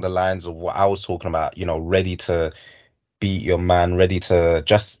along the lines of what I was talking about, ready to beat your man, ready to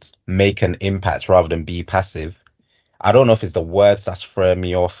just make an impact rather than be passive. I don't know if it's the words that's throwing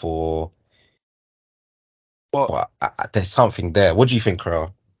me off or But but there's something there. What do you think,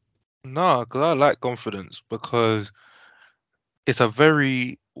 Carl? no, because I like confidence because it's a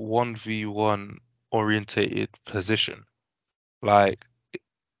very 1v1 orientated position. Like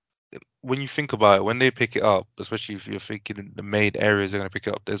when you think about it, when they pick it up, especially if you're thinking in the main areas they're going to pick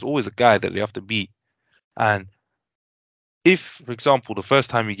it up, there's always a guy that they have to beat. And if, for example, the first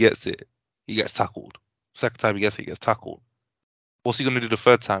time he gets it, he gets tackled. Second time he gets it, he gets tackled. What's he going to do the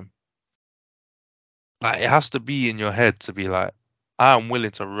third time? Like it has to be in your head to be like, I'm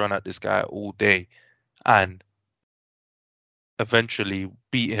willing to run at this guy all day and eventually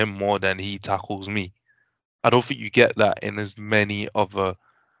beat him more than he tackles me. I don't think you get that in as many other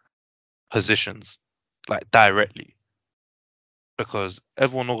positions, like directly, because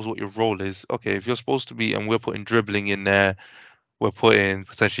everyone knows what your role is. Okay, if you're supposed to be, and we're putting dribbling in there, we're putting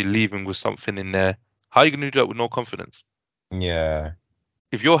potentially leaving with something in there. How are you going to do that with no confidence? Yeah,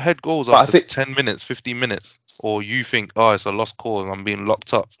 If your head goes But I after think 10 minutes, 15 minutes, or you think, oh, it's a lost cause, I'm being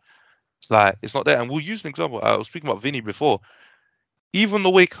locked up, like it's not there. And we'll use an example. I was speaking about Vinny before. Even the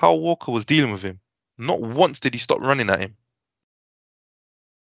way Kyle Walker was dealing with him, not once did he stop running at him.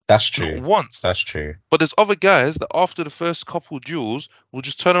 that's Not true. once. That's true. But there's other guys that after the first couple duels will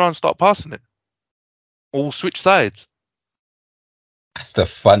just turn around and start passing it. Or will switch sides. That's the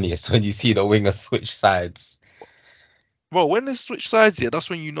funniest when you see the winger switch sides. Bro, when they switch sides, yeah, that's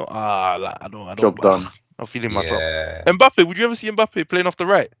when you know, like, job done. I'm feeling myself. Yeah, Mbappe, would you ever see Mbappe playing off the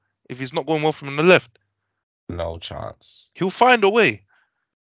right if he's not going well from the left? no chance. He'll find a way.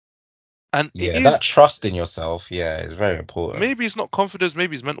 And it Yeah, is, that trust in yourself, yeah, is very important. maybe it's not confidence,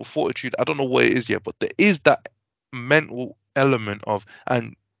 maybe it's mental fortitude. I don't know what it is yet, but there is that mental element of,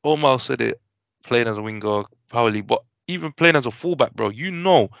 and Omar said it, playing as a winger, probably, but even playing as a fullback, bro, you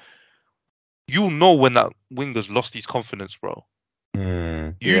know when that winger's lost his confidence, bro.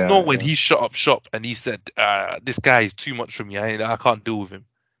 Mm, You know Yeah, when yeah. he shut up shop and he said, this guy is too much for me. I can't deal with him.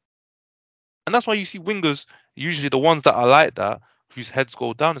 And that's why you see wingers, usually the ones that are like that, whose heads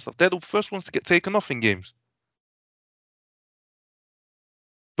go down and stuff, they're the first ones to get taken off in games.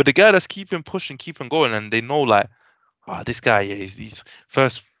 But the guy that's keeping pushing, keeping going, and they know like, this guy, yeah, he's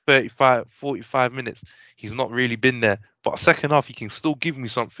first 35, 45 minutes, he's not really been there. But second half, he can still give me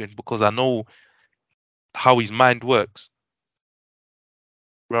something because I know how his mind works.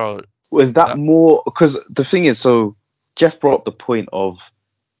 Bro, Was that that more because the thing is, so Jeff brought up the point of,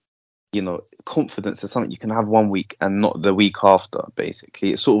 confidence is something you can have one week and not the week after,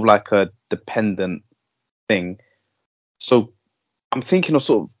 basically. It's sort of like a dependent thing. So I'm thinking of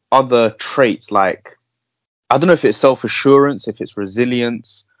sort of other traits like, I don't know if it's self assurance, if it's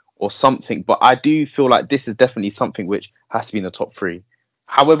resilience or something, but I do feel like this is definitely something which has to be in the top three.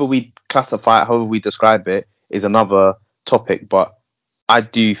 However, we classify it, however, we describe it, is another topic. But I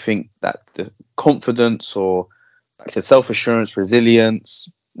do think that the confidence, or like I said, self assurance,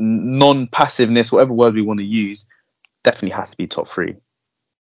 resilience, non passiveness, whatever word we want to use, definitely has to be top three.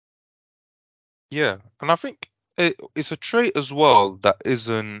 Yeah, and I think it's a trait as well that it's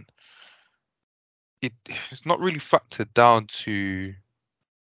not really factored down to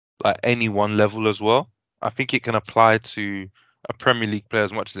like any one level as well. I think it can apply to a Premier League player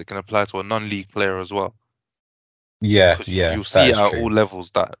as much as it can apply to a non-league player as well. yeah, Because yeah, you'll that see it is at true. all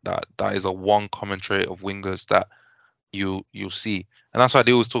levels that is a one common trait of wingers that you'll see. And that's why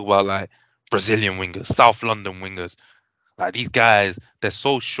they always talk about like Brazilian wingers, South London wingers. Like these guys, they're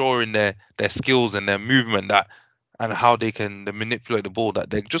so sure in their skills and their movement that and how they manipulate the ball that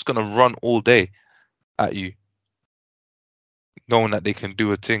they're just gonna run all day at you, knowing that they can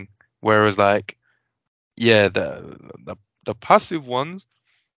do a thing. Whereas like, yeah, the passive ones,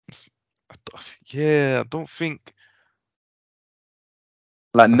 it's- yeah, I don't think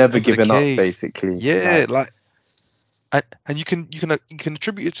Like that's never ever the giving up, case. basically. Yeah, Like, like and you can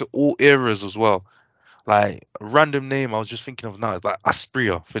attribute it to all eras as well. Like a random name I was just thinking of now is like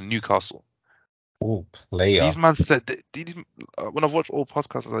Aspria for Newcastle. Oh, player. These man said that when I've watched all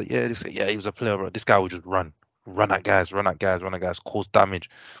podcasts, I was like, yeah, they say, yeah, he was a player, bro. This guy would just run at guys, run at guys, run at guys, cause damage,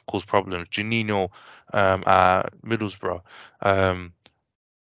 cause problems. Janino, Middlesbrough, um,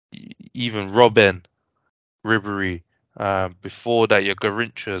 even Robin, Ribery, before that, your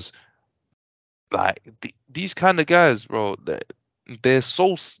Garinchas, like these kind of guys, bro. They're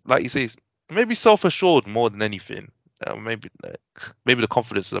so like you say, maybe self-assured more than anything. Maybe the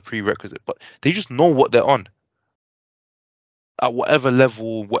confidence is a prerequisite, but they just know what they're on at whatever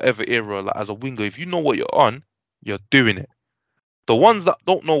level, whatever era. Like as a winger, if you know what you're on, you're doing it. The ones that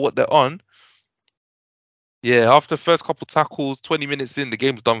don't know what they're on, Yeah, after the first couple tackles, 20 minutes in, the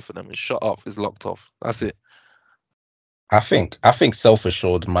game's done for them. It's shut up. It's locked off. That's it. I think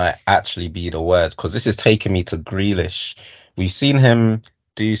self-assured might actually be the word, because this is taking me to Grealish. We've seen him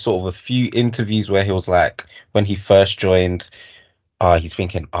do sort of a few interviews where he was like, when he first joined, he's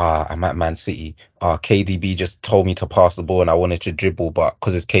thinking, I'm at Man City. KDB just told me to pass the ball and I wanted to dribble, but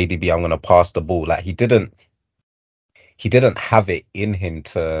because it's KDB, I'm gonna pass the ball. Like he didn't have it in him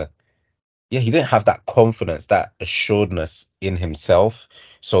to, yeah, he didn't have that confidence, that assuredness in himself.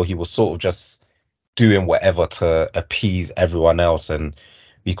 So he was sort of just doing whatever to appease everyone else, and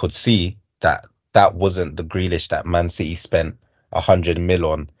we could see that that wasn't the Grealish that Man City spent 100 mil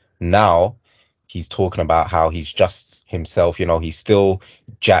on. Now he's talking about how he's just himself. He's still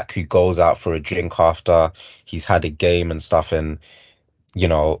Jack who goes out for a drink after he's had a game and stuff. And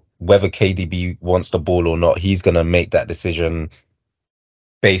whether KDB wants the ball or not, he's gonna make that decision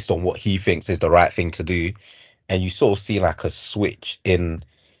based on what he thinks is the right thing to do. And you sort of see like a switch in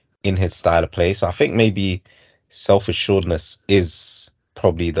his style of play. So I think maybe self-assuredness is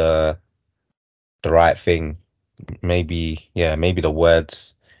probably the right thing. Maybe, yeah, maybe the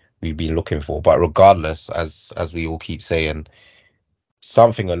words we've been looking for. But regardless, as we all keep saying,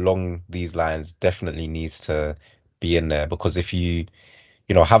 something along these lines definitely needs to be in there, because if you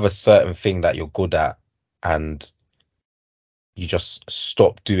have a certain thing that you're good at and you just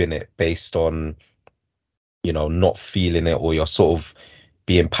stop doing it based on not feeling it, or you're sort of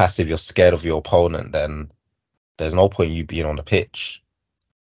being passive, you're scared of your opponent, then there's no point you being on the pitch.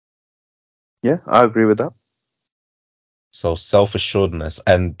 Yeah, I agree with that. So self-assuredness.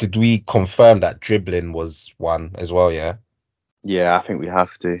 And did we confirm that dribbling was one as well? Yeah. Yeah, I think we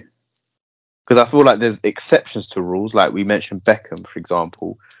have to. Because I feel like there's exceptions to rules, like we mentioned Beckham, for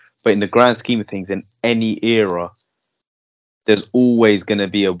example. But in the grand scheme of things, in any era, there's always going to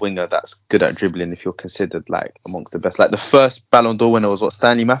be a winger that's good at dribbling if you're considered like amongst the best. Like the first Ballon d'Or winner was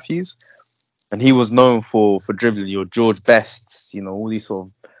Stanley Matthews, and he was known for dribbling. Your George Bests, all these sort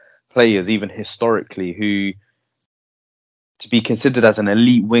of players, even historically, who to be considered as an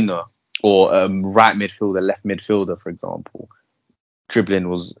elite winger or right midfielder, left midfielder, for example, dribbling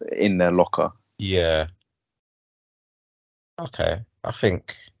was in their locker. Yeah. Okay. I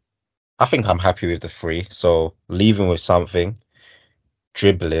think I'm happy with the three. So leaving with something,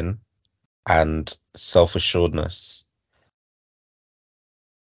 dribbling, and self-assuredness.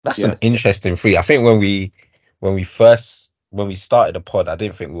 That's an Yeah, interesting three. I think when we started the pod, I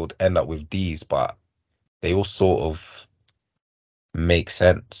didn't think we would end up with these, but they all sort of make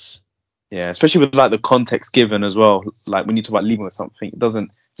sense. yeah, especially with like the context given as well. Like when you talk about leaving with something, it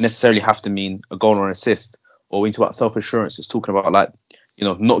doesn't necessarily have to mean a goal or an assist. Or when you talk about self assurance, it's talking about like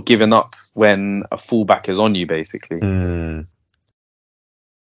not giving up when a fullback is on you, basically. Hmm.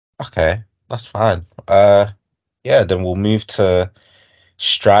 Okay, that's fine. Yeah, then we'll move to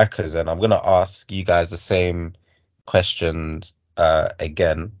strikers, and I'm gonna ask you guys the same questions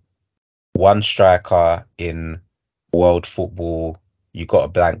again. One striker in world football, you got a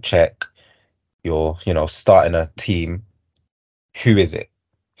blank check, you're, starting a team. Who is it?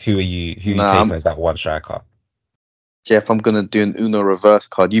 Who are you Nah, taking as that one striker? Jeff, I'm gonna do an Uno reverse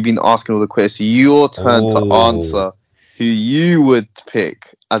card. You've been asking all the questions. Your turn to Oh, answer who you would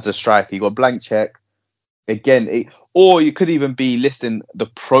pick as a striker. You got a blank check again, or you could even be listing the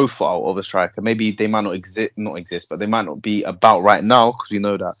profile of a striker. Maybe they might not exist, but they might not be about right now because we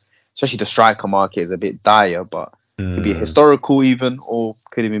know that, especially the striker market is a bit dire. But it could be a hmm. historical even, or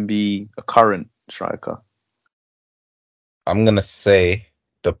could even be a current striker. I'm gonna say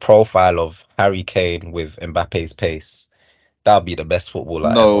the profile of Harry Kane with Mbappe's pace. That'll be the best footballer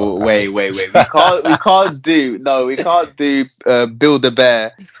ever, No, I wait, think. wait, wait. We can't do Build a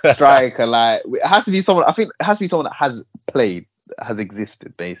Bear striker. Like it has to be someone. I think it has to be someone that has played, has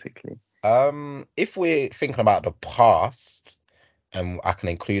existed, basically. If we're thinking about the past, and I can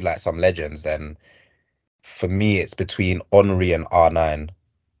include like some legends, then for me it's between Henri and R9.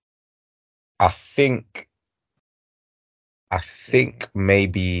 I think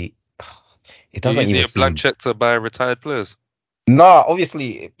maybe it You're doesn't using even your blank seem. check to buy retired players. No,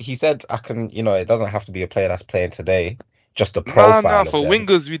 obviously he said I can, it doesn't have to be a player that's playing today, just the Nah. profile of For them.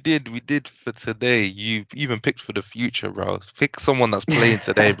 wingers, we did for today. You even picked for the future, bro. Pick someone that's playing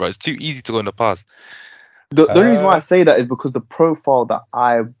today, bro. It's too easy to go in the past. The only reason why I Uh say that is because the profile that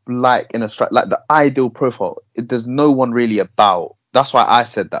I like in a strike, like the ideal profile, there's no one really about. That's why I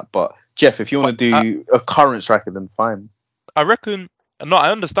said that. But Jeff, if you want But to do a current striker, then fine. I reckon. No,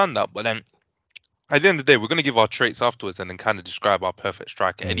 I understand that, but then at the end of the day, we're gonna give our traits afterwards and then kind of describe our perfect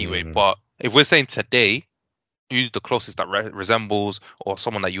striker anyway. mm, But if we're saying today, who's the closest that resembles or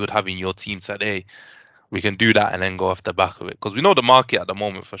someone that you would have in your team today? we can do that and then go off the back of it, because we know the market at the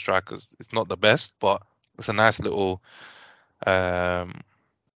moment for strikers it's not the best, but it's a nice little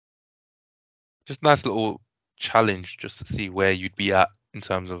just nice little challenge just to see where you'd be at in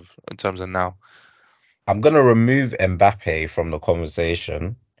terms of now. I'm gonna remove Mbappe from the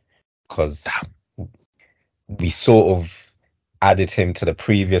conversation because we sort of added him to the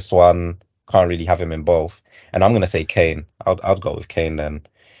previous one. Can't really have him in both. And I'm gonna say Kane. I'll go with Kane then.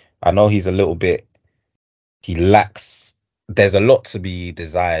 I know he's a little bit. He lacks. There's a lot to be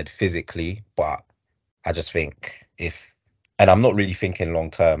desired physically, but I just think and I'm not really thinking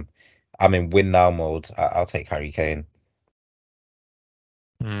long term. I'm in win now mode. I'll take Harry Kane.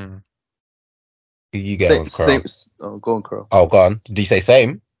 Mm. Who you getting with Crow? Oh, go on, Crow. Oh, go on. Did you say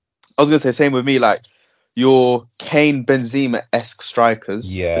same? I was gonna say same with me. Like your Kane Benzema-esque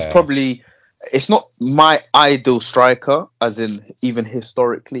strikers. Yeah. It's not my ideal striker, as in even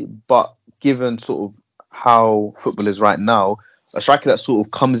historically, but given sort of how football is right now, a striker that sort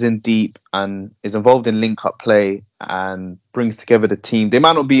of comes in deep and is involved in link-up play and brings together the team. They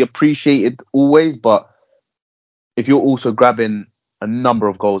might not be appreciated always, but if you're also grabbing a number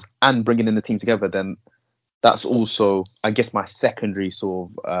of goals and bringing in the team together, then that's also, I guess, my secondary sort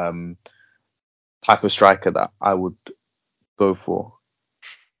of type of striker that I would go for.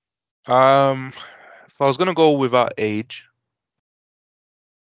 If I was gonna go without age,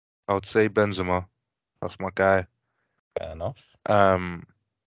 I would say Benzema. That's my guy. Fair enough.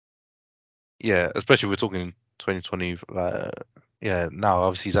 Yeah, especially if we're talking 2020. Yeah, now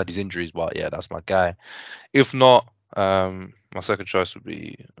obviously he's had his injuries, but yeah, that's my guy. If not, my second choice would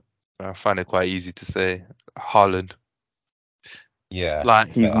be. I find it quite easy to say Haaland. Yeah.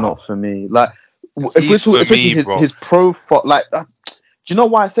 Like He's fair. not for me. Like if we're he's talking, for especially me, bro. his profile, like do you know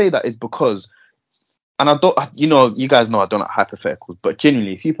why I say that is because, and I don't, you guys know I don't like hypotheticals, but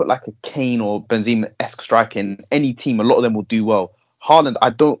genuinely, if you put like a Kane or Benzema-esque striker in any team, a lot of them will do well. Haaland,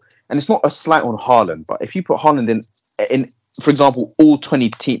 I don't, and it's not a slight on Haaland, but if you put Haaland in, for example, all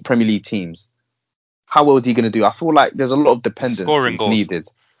 20 Premier League teams, how well is he going to do? I feel like there's a lot of Scoring dependencies goals. needed.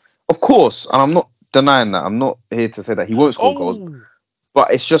 Of course, and I'm not denying that. I'm not here to say that he won't score goals,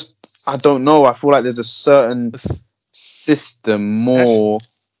 but it's just, I don't know. I feel like there's a certain system more.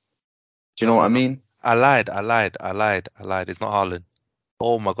 Do you know what I mean? I lied. It's not Haaland.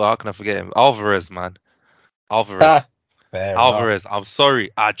 Oh my god, how can I forget him? Alvarez, man. Alvarez. Fair Alvarez. enough. I'm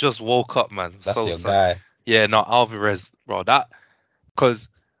sorry. I just woke up, man. That's So your sorry. guy. Yeah, no, Alvarez, bro. Because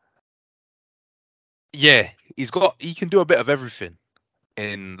yeah, he can do a bit of everything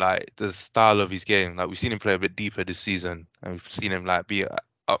in like the style of his game. Like we've seen him play a bit deeper this season, and we've seen him like be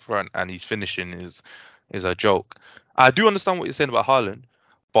up front, and his finishing is a joke. I do understand what you're saying about Haaland,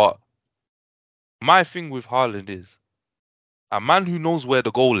 but my thing with Haaland is a man who knows where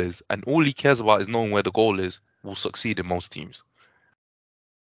the goal is and all he cares about is knowing where the goal is will succeed in most teams.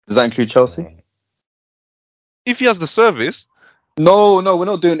 Does that include Chelsea? If he has the service. No, we're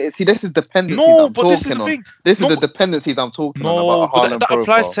not doing it. See, this is dependency that No, I'm but this is talking the on. thing. This is No, the dependency that I'm talking on about no, a but Haaland that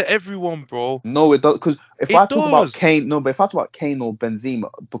applies profile. to everyone, bro. No, it does. Because if It I talk about does. Kane, but if I talk about Kane or Benzema,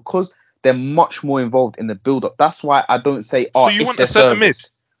 because they're much more involved in the build-up. That's why I don't say, So if you want they're a centre mid?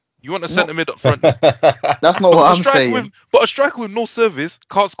 service. You want a No. centre mid up front? Then? That's not what I'm saying. But a striker with no service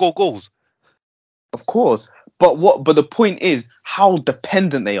can't score goals. Of course. But the point is how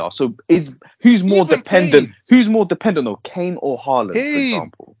dependent they are. So who's more Even dependent? Kane. Who's more dependent on Kane or Haaland, for Kane.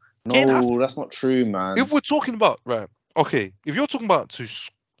 example? No, that's not true, man. If we're talking about right, okay, if you're talking about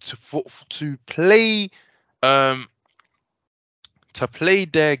to play to play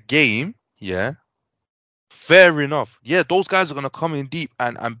their game, yeah, fair enough. Yeah, those guys are gonna come in deep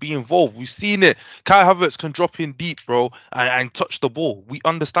and be involved. We've seen it. Kai Havertz can drop in deep, bro, and touch the ball. We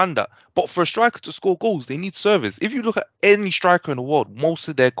understand that. But for a striker to score goals, they need service. If you look at any striker in the world, most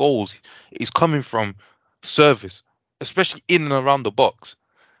of their goals is coming from service, especially in and around the box.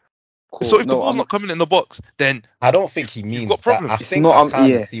 Cool. So if the No, ball's not coming in the box, then I don't think he you've got means that. problems. I It's think not. I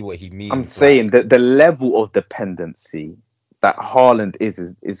kind of Yeah. see what he means. I'm saying that the level of dependency that Haaland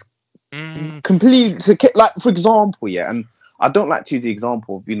is completely like, for example, yeah, and I don't like to use the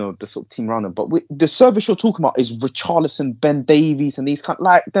example of the sort of team around them, but the service you're talking about is Richarlison, Ben Davies, and these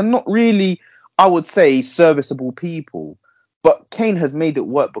like they're not really, I would say, serviceable people. But Kane has made it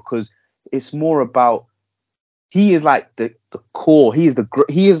work because it's more about he is like the core. He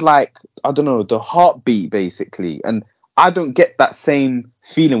is like, I don't know, the heartbeat basically, and I don't get that same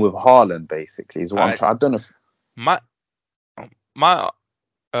feeling with Haaland. Basically, is what I'm trying. I don't know. My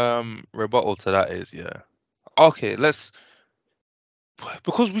rebuttal to that is okay.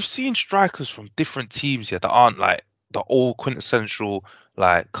 Because we've seen strikers from different teams here that aren't like the all quintessential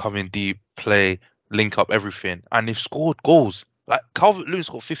like coming deep play link up everything, and they've scored goals. Like Calvert-Lewin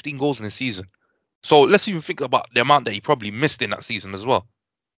scored 15 goals in the season. So let's even think about the amount that he probably missed in that season as well.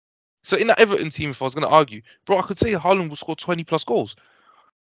 So in that Everton team, if I was going to argue, bro, I could say Haaland will score 20 plus goals.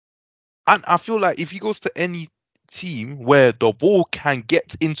 And I feel like if he goes to any team where the ball can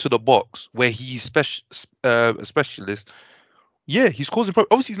get into the box, where he's a specialist, yeah, he's causing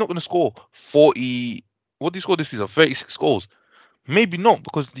problems. Obviously, he's not going to score 40. What did he score this season? 36 goals. Maybe not,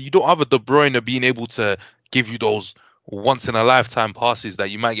 because you don't have a De Bruyne being able to give you those once in a lifetime passes that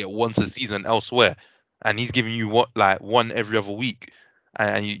you might get once a season elsewhere, and he's giving you one every other week,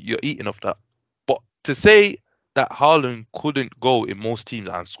 and you're eating off that. But to say that Haaland couldn't go in most teams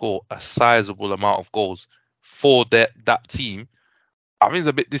and score a sizable amount of goals for that team, I think it's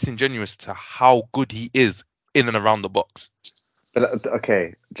a bit disingenuous to how good he is in and around the box. But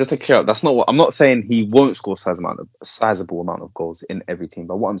okay, just to clear up, that's not what I'm not saying. He won't score sizable amount of goals in every team.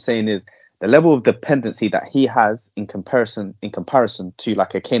 But what I'm saying is the level of dependency that he has in comparison to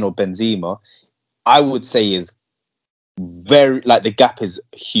like a Kane or Benzema, I would say is very, like, the gap is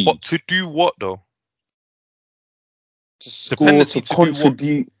huge. But to do what though? To score, to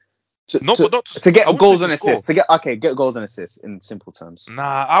contribute, to get goals and assists, get goals and assists in simple terms.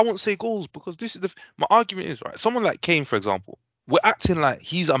 Nah, I won't say goals, because this is my argument is, right. Someone like Kane, for example, we're acting like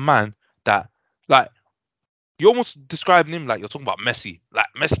he's a man that, like, you're almost describing him like you're talking about Messi. Like,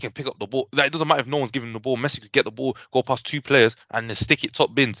 Messi can pick up the ball. Like, it doesn't matter if no one's giving him the ball. Messi could get the ball, go past two players, and then stick it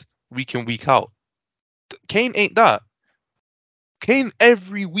top bins week in, week out. Kane ain't that. Kane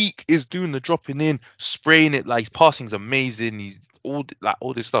every week is doing the dropping in, spraying it, like his passing's amazing. He's all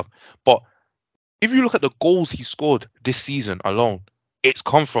this stuff. But if you look at the goals he scored this season alone, it's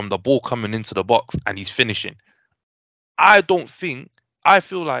come from the ball coming into the box and he's finishing. I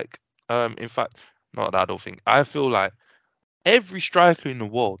feel like, in fact, not that I don't think, I feel like every striker in the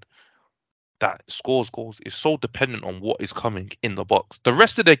world that scores goals is so dependent on what is coming in the box. The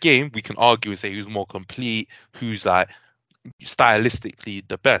rest of their game, we can argue and say who's more complete, who's like stylistically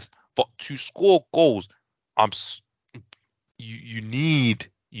the best. But to score goals, you need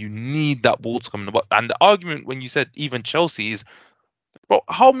that ball to come in the box. And the argument when you said even Chelsea is, bro,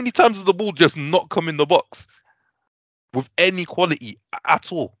 how many times does the ball just not come in the box with any quality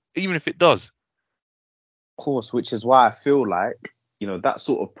at all, even if it does? Of course, which is why I feel like, that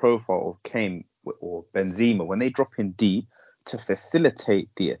sort of profile of Kane or Benzema, when they drop in deep to facilitate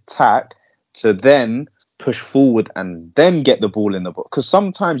the attack, to then push forward and then get the ball in the box. Because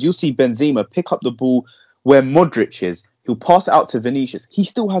sometimes you'll see Benzema pick up the ball where Modric is. He'll pass it out to Vinicius. He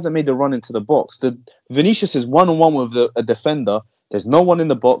still hasn't made the run into the box. Vinicius is one-on-one with a defender. There's no one in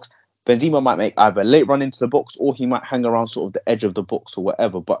the box. Benzema might make either a late run into the box or he might hang around sort of the edge of the box or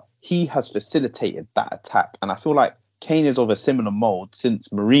whatever. But he has facilitated that attack. And I feel like Kane is of a similar mold since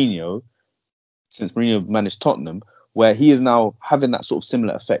Mourinho managed Tottenham, where he is now having that sort of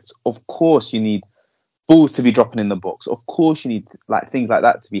similar effect. Of course, you need balls to be dropping in the box. Of course, you need like things like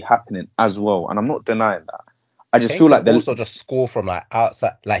that to be happening as well. And I'm not denying that. I just feel like also just score from like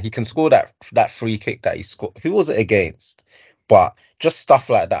outside. Like, he can score that free kick that he scored. Who was it against? But just stuff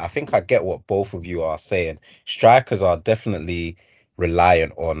like that. I think I get what both of you are saying. Strikers are definitely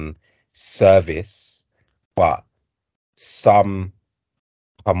reliant on service, but some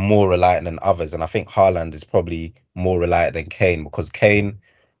are more reliant than others. And I think Haaland is probably more reliant than Kane, because Kane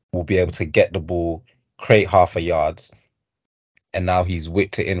will be able to get the ball, create half a yard, and now he's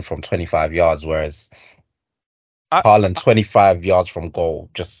whipped it in from 25 yards, whereas Haaland 25 yards from goal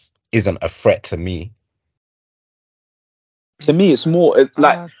just isn't a threat to me. To me, it's more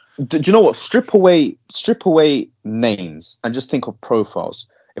like, do you know what? Strip away names and just think of profiles.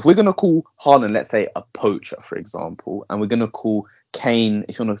 If we're gonna call Haaland, let's say, a poacher, for example, and we're gonna call Kane,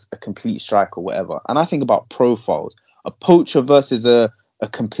 if you want a complete striker or whatever, and I think about profiles, a poacher versus a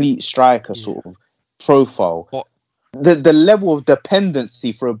complete striker sort of profile. What? The level of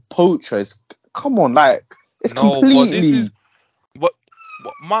dependency for a poacher is, come on, like, it's completely. But this is what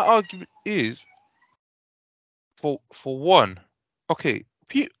my argument is. For one, okay,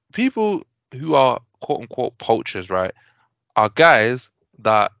 people who are quote unquote poachers, right, are guys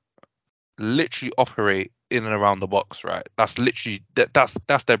that literally operate in and around the box, right? That's literally that's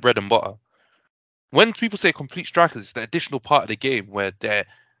their bread and butter. When people say complete strikers, it's the additional part of the game where they're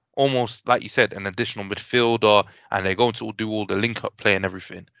almost, like you said, an additional midfielder, and they're going to do all the link up play and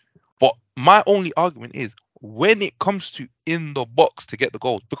everything. But my only argument is when it comes to in the box to get the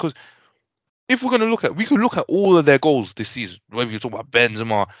goals, because if we're going to we could look at all of their goals this season, whether you're talking about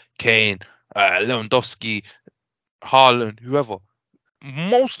Benzema, Kane, Lewandowski, Haaland, whoever.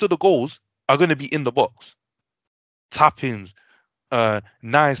 Most of the goals are going to be in the box. Tap-ins,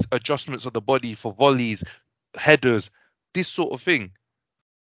 nice adjustments of the body for volleys, headers, this sort of thing.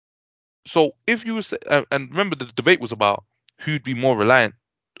 So if you were and remember the debate was about who'd be more reliant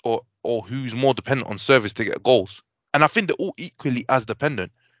or who's more dependent on service to get goals. And I think they're all equally as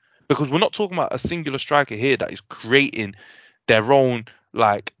dependent because we're not talking about a singular striker here that is creating their own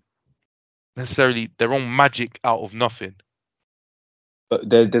like necessarily their own magic out of nothing. But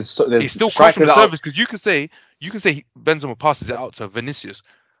there's It still comes from strikers the out. service because you can say Benzema passes it out to Vinicius,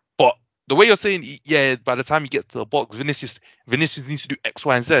 but the way you're saying, yeah, by the time he gets to the box, Vinicius needs to do X,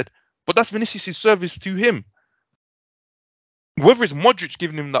 Y, and Z. But that's Vinicius' service to him. Whether it's Modric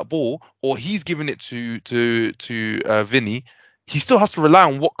giving him that ball or he's giving it to Vinny, he still has to rely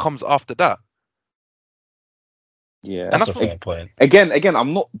on what comes after that. Yeah, And That's a that's fair point. again,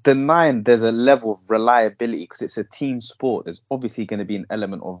 I'm not denying there's a level of reliability because it's a team sport. There's obviously going to be an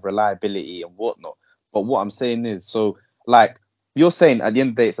element of reliability and whatnot. But what I'm saying is, so like you're saying, at the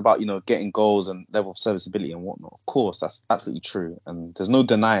end of the day, it's about getting goals and level of serviceability and whatnot. Of course, that's absolutely true, and there's no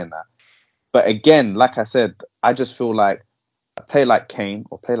denying that. But again, like I said, I just feel like a player like Kane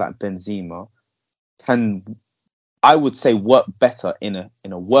or a player like Benzema can, I would say, work better in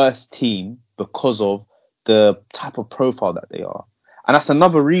a worse team because of the type of profile that they are. And that's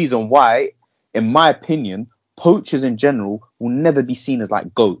another reason why, in my opinion, poachers in general will never be seen as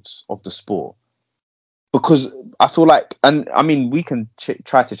like goats of the sport. Because I feel like, and I mean, we can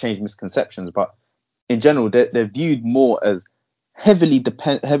try to change misconceptions, but in general, they're viewed more as heavily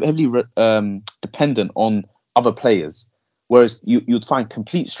dependent on other players. Whereas you'd find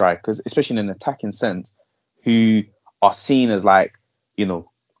complete strikers, especially in an attacking sense, who are seen as like,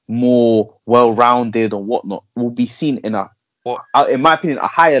 more well-rounded or whatnot, will be seen in what. in my opinion, a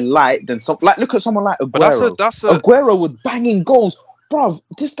higher light than some. Like, look at someone like But that's Aguero. a Aguero would banging goals, bro.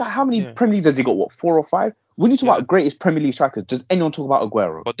 This guy, how many yeah. Premier Leagues has he got? What, 4 or 5? When you talk Yeah. about greatest Premier League strikers, does anyone talk about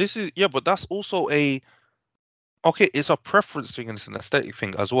Aguero? But this is but that's also it's a preference thing and it's an aesthetic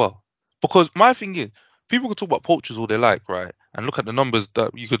thing as well. Because my thing is, people can talk about poachers all they like, right? And look at the numbers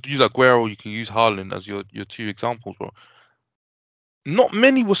that you could use Aguero, you can use Haaland as your two examples, bro. Not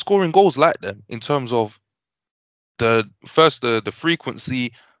many were scoring goals like them in terms of the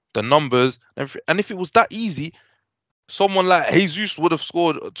frequency, the numbers, and if it was that easy, someone like Jesus would have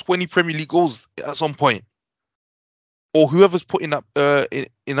scored 20 Premier League goals at some point. Or whoever's put in that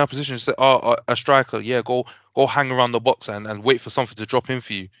in that position to say, a striker, yeah, go hang around the box and wait for something to drop in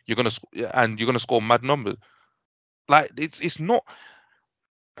for you. You're gonna score mad numbers. Like it's not,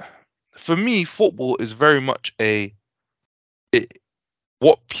 for me. Football is very much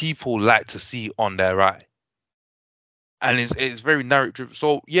what people like to see on their eye, and it's very narrative driven.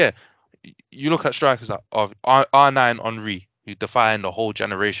 So yeah, you look at strikers of R9 Henry, who defined the whole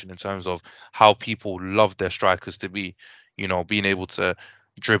generation in terms of how people love their strikers to be, being able to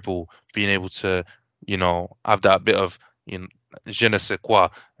dribble, being able to, have that bit of, je ne sais quoi,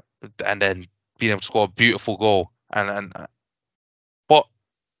 and then being able to score a beautiful goal. But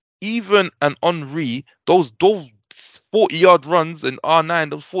even an Henry, those 40-yard runs in R9,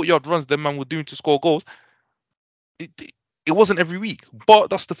 those 40-yard runs that man were doing to score goals, it wasn't every week, but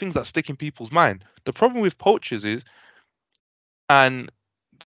that's the things that stick in people's mind. The problem with poachers is,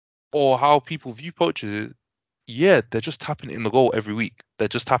 or how people view poachers is, yeah, they're just tapping it in the goal every week. They're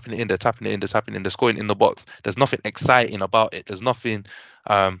just tapping it in, they're tapping it in, they're tapping it in, they're scoring in the box. There's nothing exciting about it. There's nothing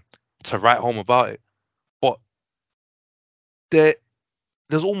to write home about it. But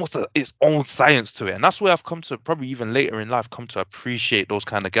there's almost its own science to it. And that's where I've come to, probably even later in life, come to appreciate those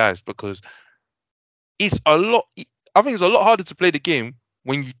kind of guys, because it's a lot. I think it's a lot harder to play the game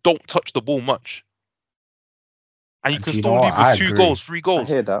when you don't touch the ball much, and you And can do you know still what? leave with I 2 goals, agree. 3 I goals.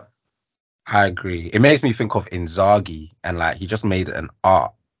 hear that. I agree. It makes me think of Inzaghi, and like he just made it an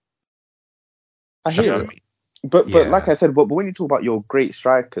art. I You Just hear know what it. I mean? But like yeah. I said, but when you talk about your great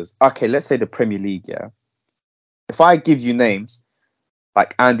strikers, okay, let's say the Premier League, yeah. If I give you names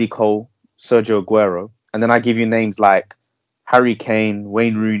like Andy Cole, Sergio Aguero, and then I give you names like Harry Kane,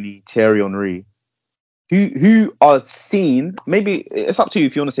 Wayne Rooney, Thierry Henry, who are seen, maybe it's up to you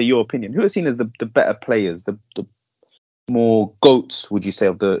if you want to say your opinion, who are seen as the better players, the more goats, would you say,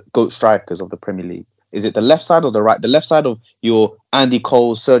 of the goat strikers of the Premier League? Is it the left side or the right? The left side of your Andy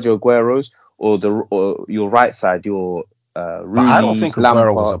Cole, Sergio Aguero's, or your right side, your But I don't think Rooney's,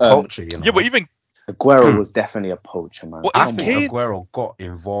 Aguero was Lampard. a poacher, you Yeah, but know. even Aguero was definitely a poacher, man. what I if Come think on. Kane? Aguero got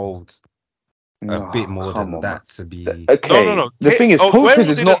involved a bit No, more come than on, man. that to be. No, no, Okay. no. The thing is, poachers Aguero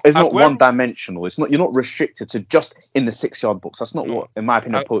is didn't. not one Aguero, dimensional. It's not, you're not restricted to just in the 6 yard box. That's not no. what, in my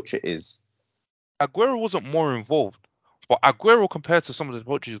opinion, A- a poacher is. Aguero wasn't more involved, but Aguero, compared to some of the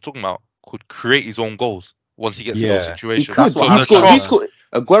poachers you're talking about, could create his own goals once he gets in those Yeah. He situations. could. what He So the scored. He chance, scored.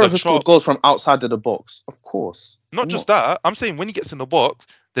 Aguero the has scored chance, goals from outside of the box. Of course. not just that. I'm saying when he gets in the box,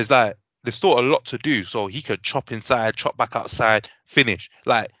 there's still a lot to do. So he could chop inside, chop back outside, finish.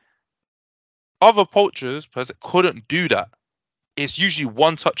 Like other poachers couldn't do that. It's usually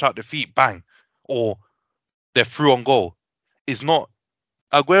one touch out the feet, bang, or they're through on goal. It's not.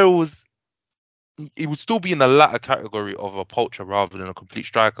 Aguero was. He would still be in the latter category of a poacher rather than a complete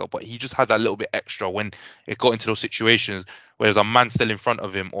striker, but he just had that little bit extra when it got into those situations where there's a man still in front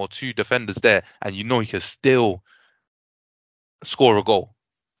of him or two defenders there, and you know he can still score a goal,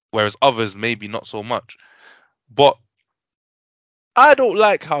 whereas others maybe not so much. But I don't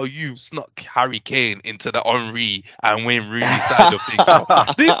like how you snuck Harry Kane into the Henry and Wayne Rooney side of things, bro.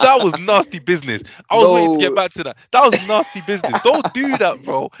 That was nasty business. I was waiting to get No, back to that. That was nasty business. Don't do that,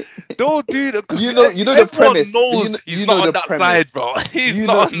 bro. Don't do that because you know the everyone premise. knows he's You not know on the that side, premise. bro. He's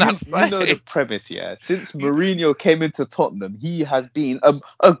not on that You know the side. premise. Yeah, since Mourinho came into Tottenham, he has been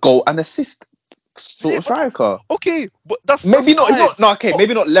a goal and assist sort Yeah, of but striker. okay, but that's Maybe not. It's fine. not. No, okay. But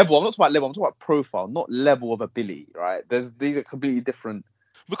Maybe not level. I'm not talking about level. I'm talking about profile, not level of ability. Right? These are completely different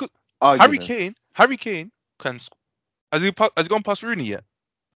because arguments. Harry Kane has he gone past Rooney yet?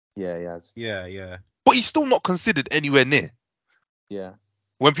 Yeah. Yes. Yeah, yeah. But he's still not considered anywhere near Yeah.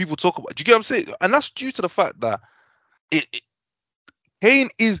 when people talk about. Do you get what I'm saying? And that's due to the fact that it Kane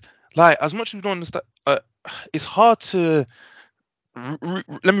is like, as much as we don't understand, it's hard to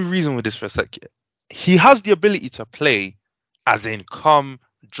let me reason with this for a second. He has the ability to play, as in come,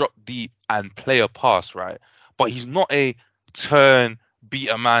 drop deep, and play a pass, right? But he's not a turn, beat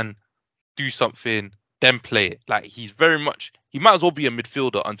a man, do something, then play it. Like he might as well be a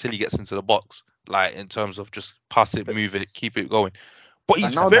midfielder until he gets into the box. Like in terms of just pass it, move it, keep it going. But he's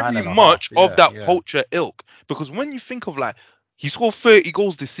And Like a now, nine very and a half. much of Yeah, that yeah. poacher ilk. Because when you think of like he scored 30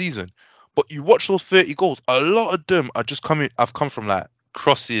 goals this season, but you watch those 30 goals, a lot of them are just have come from like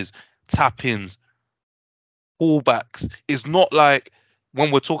crosses, tap-ins, fullbacks. It's not like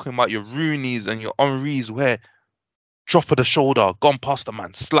when we're talking about your Rooneys and your Henrys where drop of the shoulder, gone past the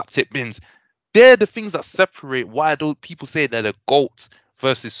man, slapped it bins. They're the things that separate why those people say they're the GOAT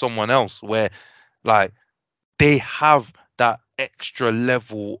versus someone else, where like they have that extra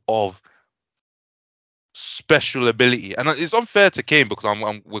level of special ability. And it's unfair to Kane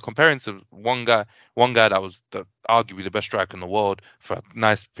because we're comparing to one guy that was arguably the best striker in the world for a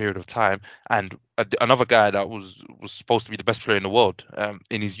nice period of time, and another guy that was supposed to be the best player in the world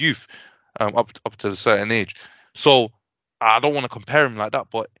in his youth, up to a certain age. So I don't want to compare him like that,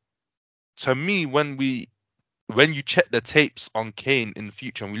 but to me, when you check the tapes on Kane in the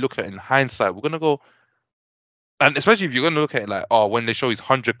future and we look at it in hindsight, we're gonna go, and especially if you're gonna look at it like, oh, when they show his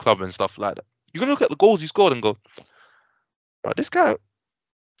 100 club and stuff like that, you're gonna look at the goals he scored and go, bro, this guy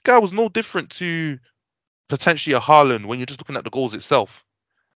was no different to potentially a Haaland when you're just looking at the goals itself.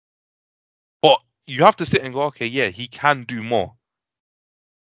 But you have to sit and go, okay, yeah, he can do more.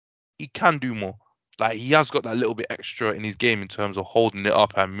 He can do more. Like he has got that little bit extra in his game in terms of holding it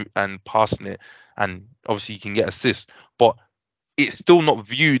up and passing it, and obviously he can get assists. But it's still not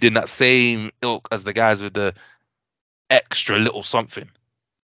viewed in that same ilk as the guys with the extra little something.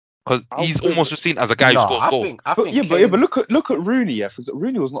 Because he's almost just seen as a guy who No, scores goals. I But think yeah, but Kane. look at Rooney. Yeah, for example,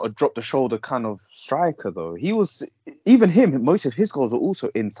 Rooney was not a drop the shoulder kind of striker though. He was even him. Most of his goals were also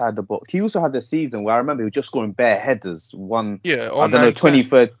inside the box. He also had the season where I remember he was just scoring bare headers. Yeah, I or don't know, 9-10.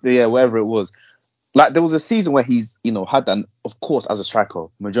 23rd, yeah, wherever it was. Like there was a season where he's had that. Of course, as a striker,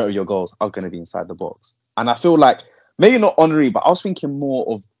 majority of your goals are going to be inside the box. And I feel like maybe not Henry, but I was thinking more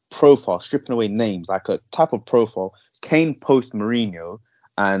of profile, stripping away names, like a type of profile. Kane post Mourinho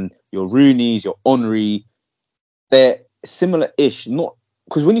and your Rooney's, your Henry, they're similar-ish. Not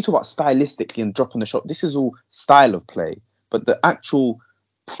because when you talk about stylistically and dropping the shot, this is all style of play. But the actual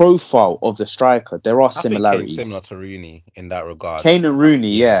profile of the striker, there are I think Kane's similar similarities. to Rooney in that regards. Kane and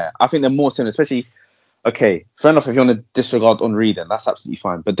Rooney, Yeah. yeah, I think they're more similar, especially. Okay, fair enough. If you want to disregard Henry, then that's absolutely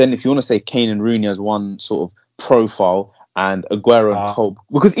fine. But then, if you want to say Kane and Rooney as one sort of profile, and Aguero and Uh, Cole,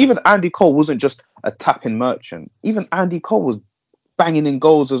 because even Andy Cole wasn't just a tapping merchant. Even Andy Cole was banging in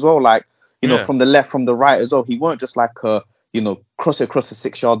goals as well. Like Yeah. from the left, from the right as well. He weren't just like cross it across the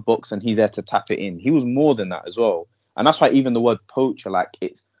 6-yard box and he's there to tap it in. He was more than that as well. And that's why even the word poacher, like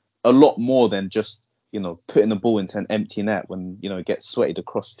it's a lot more than just putting the ball into an empty net when it gets sweated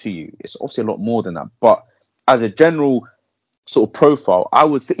across to you. It's obviously a lot more than that. But as a general sort of profile, I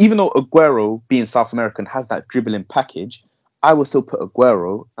would say, even though Aguero, being South American, has that dribbling package, I would still put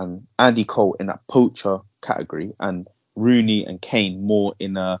Aguero and Andy Cole in that poacher category, and Rooney and Kane more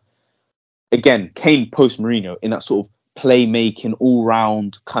in again, Kane post Mourinho in that sort of playmaking, all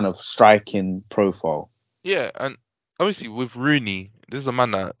round kind of striking profile. Yeah, and obviously with Rooney, this is a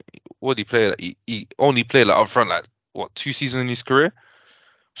man that what he played. He only played like up front like what 2 seasons in his career.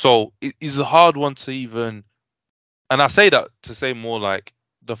 So it's a hard one to even. And I say that to say more like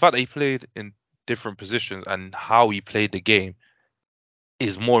the fact that he played in different positions and how he played the game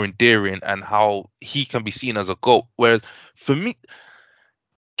is more endearing and how he can be seen as a GOAT. Whereas for me,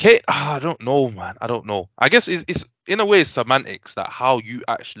 Kate, I don't know, man. I don't know. I guess it's in a way it's semantics that how you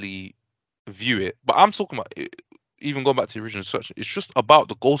actually view it. But I'm talking about even going back to the original search. It's just about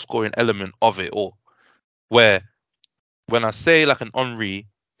the goal scoring element of it all. Where when I say like an Henri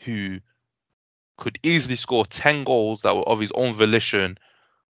who could easily score 10 goals that were of his own volition,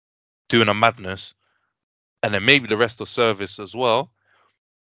 doing a madness, and then maybe the rest of service as well.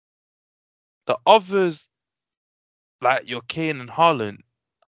 The others, like your Kane and Haaland,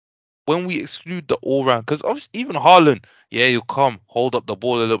 when we exclude the all round, because obviously even Haaland, yeah, you come hold up the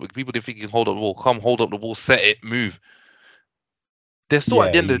ball a little bit. People didn't think he can hold up the ball. Come hold up the ball, set it, move. They're still at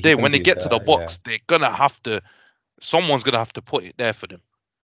Yeah, the end of the he day can when they do get to the that. Yeah. box, they're gonna have to. Someone's gonna have to put it there for them,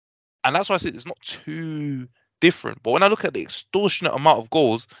 and that's why I said it's not too different. But when I look at the extortionate amount of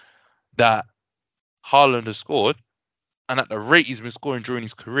goals that Haaland has scored, and at the rate he's been scoring during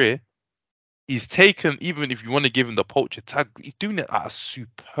his career, he's taken, even if you want to give him the poacher tag, he's doing it at a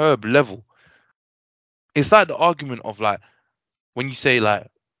superb level. It's like the argument of like when you say like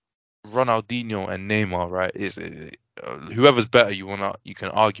Ronaldinho and Neymar, right? Is whoever's better, you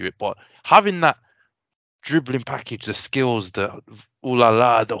can argue it, but having that dribbling package, the skills, the ooh la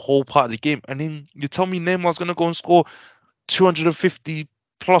la, the whole part of the game, and then you tell me Neymar's gonna go and score 250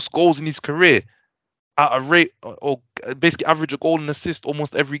 plus goals in his career at a rate or basically average a goal and assist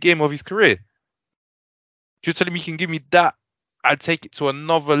almost every game of his career. You're telling me you can give me that? I'd take it to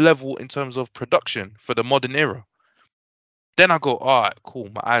another level in terms of production for the modern era. Then I go, all right, cool.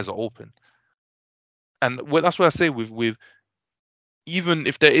 My eyes are open, and that's what I say with even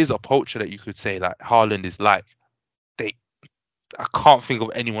if there is a poacher that you could say like Haaland is like, they I can't think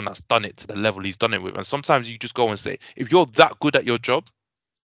of anyone that's done it to the level he's done it with. And sometimes you just go and say, if you're that good at your job,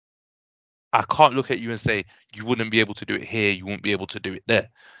 I can't look at you and say you wouldn't be able to do it here, you wouldn't be able to do it there.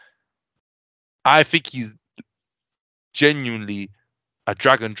 I think he's genuinely a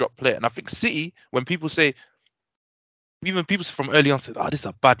drag and drop player. And I think City, when people say, even people from early on said, "Oh, this is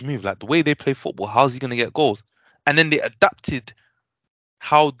a bad move. Like the way they play football, how's he gonna get goals?" And then they adapted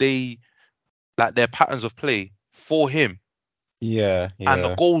how they like their patterns of play for him, Yeah, and the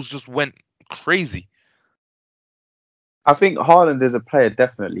yeah. goals just went crazy. I think Haaland is a player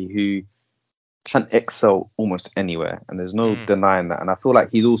definitely who can excel almost anywhere, and there's no Mm. denying that. And I feel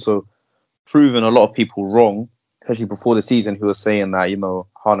like he's also proven a lot of people wrong, especially before the season, who were saying that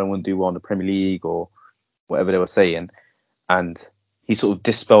Haaland wouldn't do well in the Premier League or whatever they were saying, and he sort of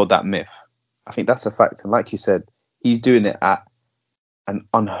dispelled that myth. I think that's a fact, and like you said, he's doing it at an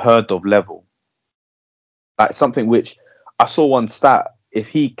unheard of level, like something which I saw one stat. If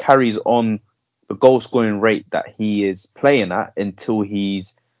he carries on the goal scoring rate that he is playing at until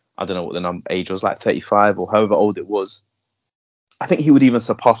he's, I don't know what the age was, like 35 or however old it was, I think he would even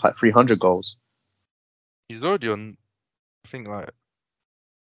surpass like 300 goals. He's already on, I think, like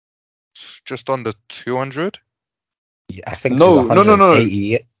just under 200. Yeah, I think it's No, no, no, no,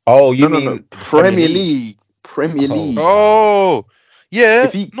 180. Oh, you no, no, no. mean Premier Premier League? League, Premier Oh League. wow. Oh, yeah.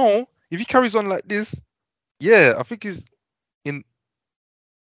 If he No, if he carries on like this, yeah, I think he's in.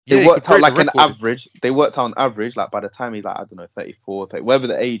 They Yeah, he could worked out break the like an record. average. They worked out an average, like by the time he's like, I don't know, 34, 30, whatever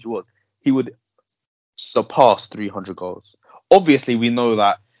the age was, he would surpass 300 goals. Obviously, we know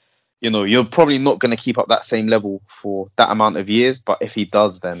that, you're probably not going to keep up that same level for that amount of years. But if he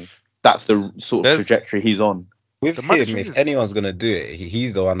does, then that's the sort of There's trajectory he's on. With the maddest him, thing if is anyone's gonna do it,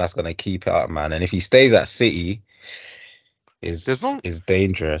 he's the one that's gonna keep it up, man. And if he stays at City, there's no is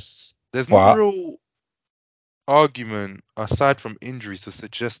dangerous. there's no But real argument aside from injuries to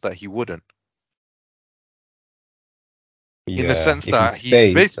suggest that he wouldn't. In the yeah, sense if he that he's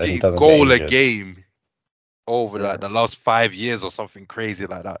stays and he basically a doesn't get goal a injured, game over Yeah. like the last 5 years or something crazy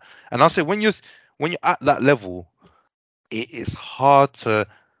like that. And I say when you're at that level, it is hard to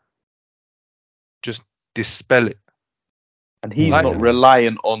just dispel it. And he's Like not yeah,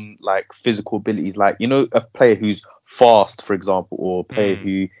 reliant on like physical abilities, like a player who's fast, for example, or a player mm,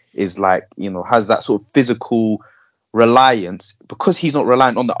 who is like has that sort of physical reliance, because he's not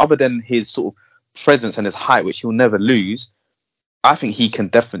reliant on that other than his sort of presence and his height, which he'll never lose. I think he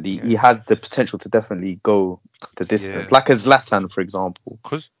yeah, has the potential to definitely go the distance, yeah. like a Zlatan, for example.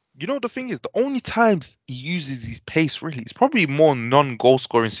 Because the thing is, the only times he uses his pace really, it's probably more non-goal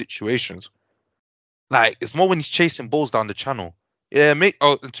scoring situations. Like it's more when he's chasing balls down the channel. Yeah,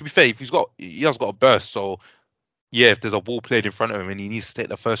 to be fair, if he has got a burst, so yeah, if there's a ball played in front of him and he needs to take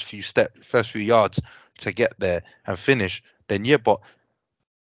the first few yards to get there and finish, then yeah, but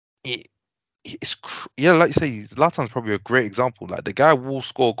it, yeah, like you say, Zlatan's probably a great example. Like the guy will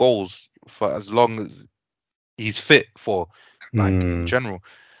score goals for as long as he's fit for, like in Mm. general.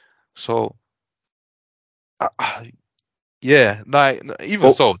 So, yeah, like even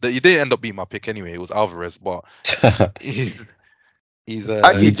Well, so, that he didn't end up being my pick anyway. It was Alvarez, but he's he's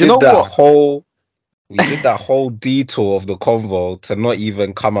actually, we do you did know that what? whole we did that whole detour of the convo to not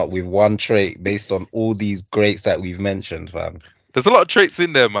even come up with one trait based on all these greats that we've mentioned, fam. there's a lot of traits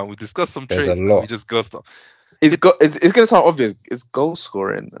in there, man. We discussed some There's a traits and we lot. just glossed up. It's gonna sound obvious. It's goal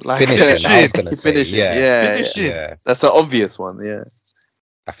scoring, like Finishing, I was Finishing, gonna say, finishing. yeah, Yeah, yeah. finishing, yeah. That's an obvious one. Yeah.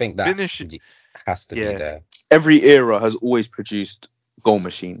 I think that finishing. has to be Yeah, there. Every era has always produced goal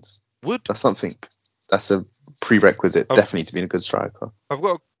machines. would That's something. That's a prerequisite, I've definitely, to being a good striker. I've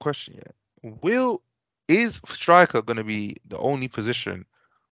got a question. Yeah, is striker gonna be the only position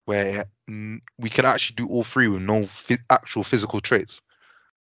where we can actually do all three with no actual physical traits?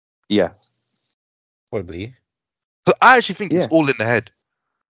 Yeah. Probably. So I actually think it's Yeah. all in the head.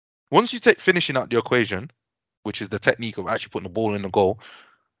 Once you take finishing out the equation, which is the technique of actually putting the ball in the goal,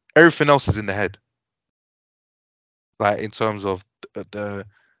 everything else is in the head. Like in terms of the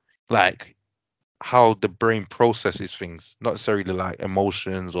like how the brain processes things, not necessarily like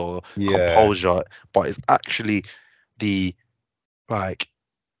emotions or Yeah. composure, but it's actually the like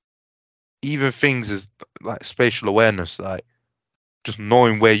even things is like spatial awareness, like just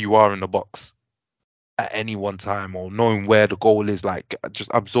knowing where you are in the box at any one time or knowing where the goal is, like just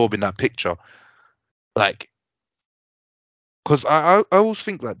absorbing that picture. Like, because I always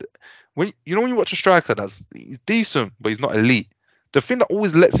think like when when you watch a striker that's he's decent but he's not elite, the thing that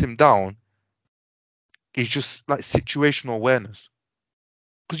always lets him down is just like situational awareness.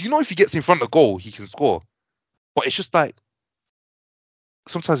 Because if he gets in front of the goal, he can score. But it's just like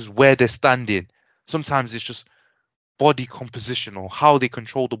sometimes it's where they're standing. Sometimes it's just body composition or how they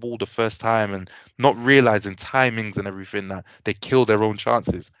control the ball the first time and not realizing timings and everything that they kill their own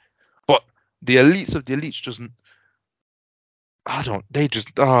chances. But the elites of the elites just they just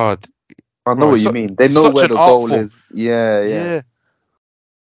I know bro, what you mean. They it's know such where an the art goal form. is. Yeah, yeah. Yeah,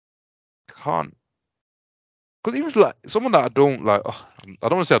 can't. Because even like someone that I don't like, I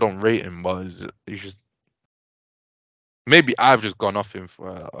don't want to say I don't rate him, but it's just maybe I've just gone off him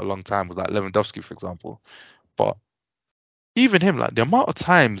for a long time with like Lewandowski, for example. But even him, like the amount of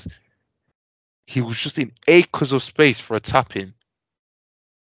times he was just in acres of space for a tap in,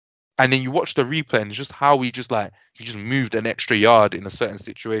 and then you watch the replay and it's just how he just moved an extra yard in a certain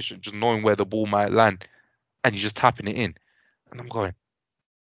situation, just knowing where the ball might land, and he's just tapping it in. And I'm going,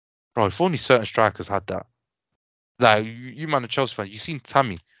 bro, if only certain strikers had that. Like you man, a Chelsea fan, you seen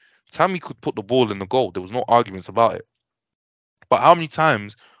Tammy. Tammy could put the ball in the goal. There was no arguments about it. But how many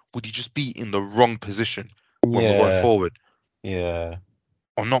times would he just be in the wrong position when we're going Yeah. forward, Yeah.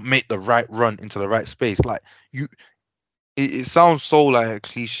 or not make the right run into the right space? Like you, it sounds so like a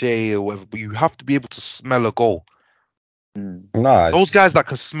cliche or whatever, but you have to be able to smell a goal. Mm. Those Nice. guys that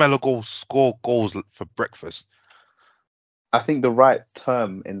can smell a goal score goals for breakfast. I think the right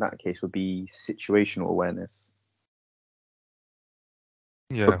term in that case would be situational awareness,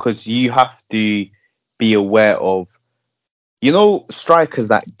 Yeah. because you have to be aware of, strikers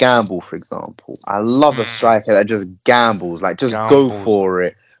that gamble, for example. I love a striker that just gambles, like just go Gambles. for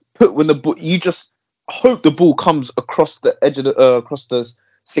it. Put when the ball, you just hope the ball comes across the edge of the across the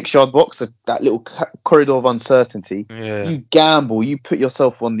 6 yard box, that little corridor of uncertainty. Yeah. You gamble, you put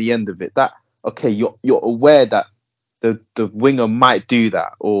yourself on the end of it. That okay, you're aware that the winger might do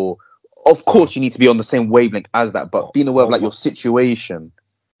that, or of Bro, course you need to be on the same wavelength as that, but being aware of one like more. your situation.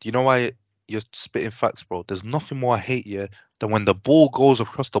 Do you know why you're spitting facts, bro? There's nothing more I hate than when the ball goes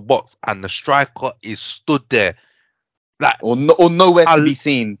across the box and the striker is stood there. Like, Or nowhere to I, be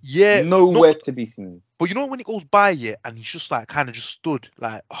seen. yeah, no, Nowhere to be seen. but when it goes by, and he's just like kind of just stood,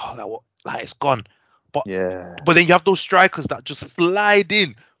 like, oh, like what, like it's gone. But Yeah. then you have those strikers that just slide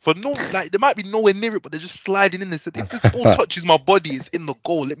in for no, like they might be nowhere near it, but they're just sliding in. They said, if this ball touches my body, it's in the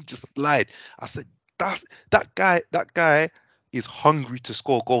goal. Let me just slide. I said, that guy. That guy is hungry to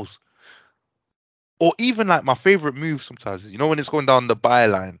score goals. Or even like my favorite move sometimes, when it's going down the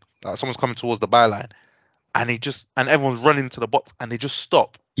byline, like someone's coming towards the byline, and everyone's running into the box, and they just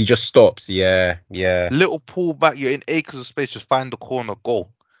stop. He just stops. Yeah. Yeah. Little pull back, you're in acres of space, just find the corner,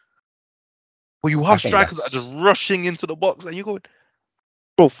 goal. But you I have think strikers that are just that's rushing into the box, and you're going,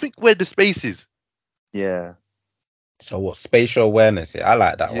 bro, think where the space is. Yeah. So what? Spatial awareness. Yeah, I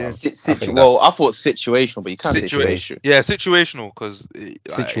like that Yeah. one. I think that's I thought situational, but you can't say situation. spatial. Yeah, situational because it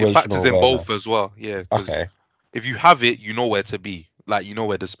factors Situational in both as awareness. well. Yeah, because Okay. if you have it, you know where to be. Like you know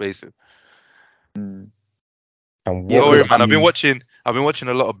where the space is. Mm. And Yeah, what Don't because worry, would I man. mean, I've been watching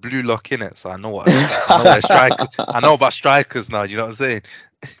a lot of Blue Lock in it, so I know what I know where strikers. I know about strikers now. You know what I'm saying?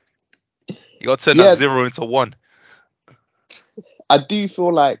 You got to turn that yeah, 0 into 1. I do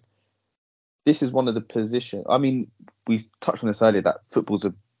feel like this is one of the positions. I mean, we touched on this earlier that football's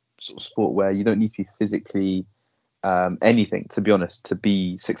a sort of sport where you don't need to be physically anything, to be honest, to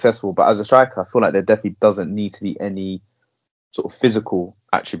be successful. But as a striker, I feel like there definitely doesn't need to be any sort of physical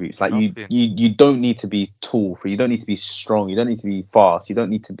attributes. Like Nothing. you don't need to be tall for. You don't need to be strong. You don't need to be fast. You don't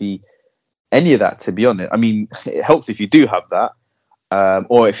need to be any of that. To be honest, I mean, it helps if you do have that,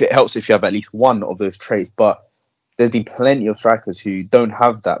 or if it helps if you have at least one of those traits. But there's been plenty of strikers who don't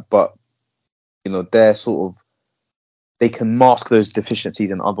have that, but they're sort of they can mask those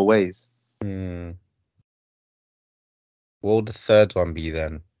deficiencies in other ways. hmm, what would the third one be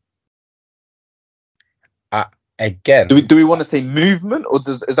then? I, Do we, again, do we want to say movement, or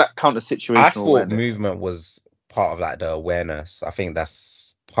does that count as I situational thought awareness? movement was part of like the awareness. I think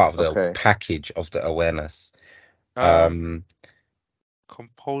that's part of the Okay. package of the awareness. Um, Um,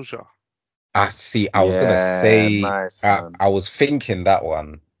 Composure. I see. I was gonna Yeah, say nice man, I was thinking that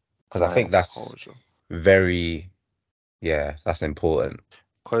one because I think nice. that's Composure. very that's important.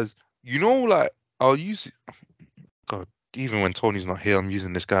 Because like I'll use God. Even when Tony's not here, I'm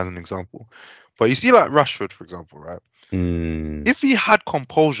using this guy as an example. But you see, like Rashford, for example, right? Mm, If he had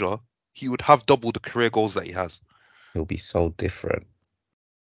composure, he would have double the career goals that he has. it'll be so different,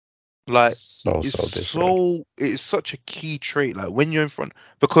 Like so different. it's such a key trait. Like when you're in front,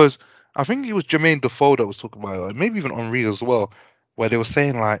 because I think it was Jermaine Defoe that was talking about it, like maybe even Henri as well, where they were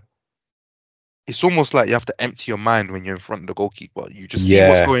saying like it's almost like you have to empty your mind when you're in front of the goalkeeper. You just see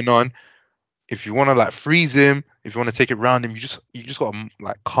what's Yeah, going on. If you want to like freeze him, if you want to take it round him, you just gotta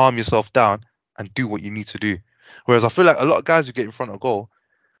like calm yourself down and do what you need to do. Whereas I feel like a lot of guys who get in front of goal,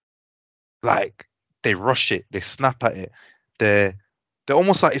 like they rush it, they snap at it, they're they're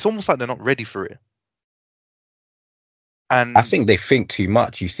almost like it's almost like they're not ready for it. I And think they think too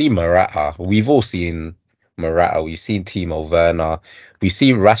much. You see Morata. We've all seen Morata. We've seen Timo Werner. We've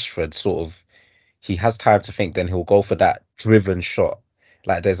seen Rashford. Sort of, he has time to think. Then he'll go for that driven shot.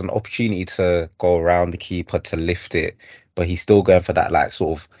 Like there's an opportunity to go around the keeper to lift it, but he's still going for that like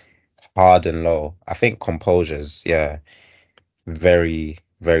sort of hard and low. I think composure's very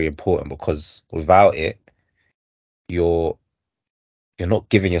very important because without it, you're you're not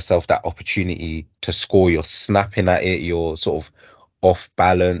giving yourself that opportunity to score. You're snapping at it. You're sort of off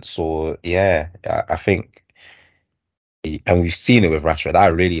balance, or I think, and we've seen it with Rashford. I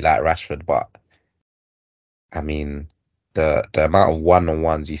really like Rashford, but I mean, the amount of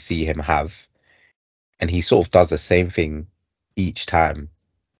one-on-ones you see him have, and he sort of does the same thing each time.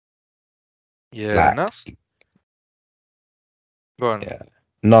 yeah, and Like, that's go on. yeah,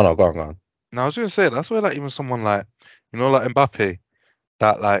 no, go on, go on. Now I was gonna say that's where like even someone like like Mbappe,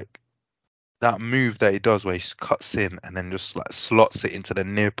 that like that move that he does where he cuts in and then just like slots it into the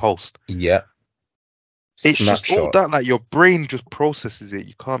near post. Yeah, It's just all snapshot. that like your brain just processes it.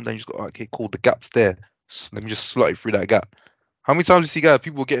 You calm down, you just go, okay, cool, the gap's there. Let me just slot it through that gap. How many times do you see guys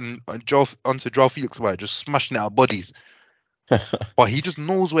people getting onto Joao Felix by just smashing it out of bodies? But he just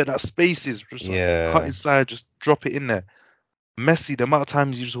knows where that space is. Just like cut Yeah, inside, just drop it in there. Messi, the amount of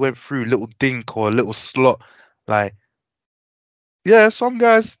times you just went through a little dink or a little slot, like yeah, some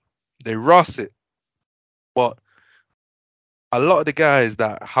guys they rust it, but a lot of the guys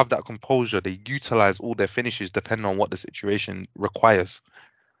that have that composure, they utilize all their finishes depending on what the situation requires.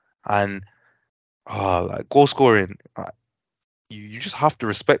 And like goal scoring, you just have to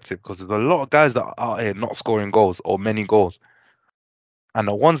respect it because there's a lot of guys that are out here not scoring goals or many goals. And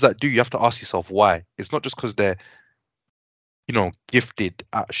the ones that do, you have to ask yourself why. It's not just because they're, gifted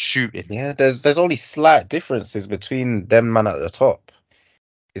at shooting. yeah. There's only slight differences between them man at the top.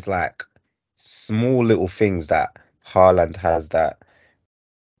 It's like small little things that Haaland has that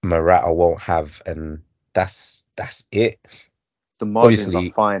Morata won't have, and that's it. The margins are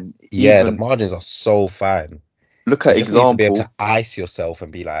Obviously, fine. yeah, the Even margins are so fine. look You at just need to be able to example. ice yourself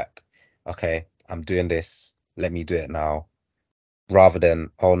and be like, okay, I'm doing this. Let me do it now. Rather than,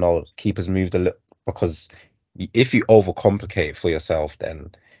 oh no, keeper's moved a little. Because if you overcomplicate it for yourself,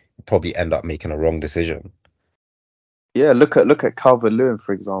 then you probably end up making a wrong decision. Yeah, look at Calvert-Lewin,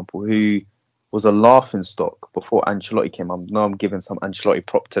 for example, who was a laughing stock before Ancelotti came. I know I'm giving some Ancelotti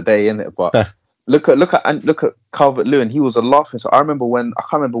prop today, in it, but look at Calvert Lewin. He was a laughing. So I remember when I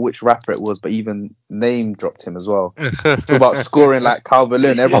can't remember which rapper it was, but even name dropped him as well. Talk about scoring like Calvert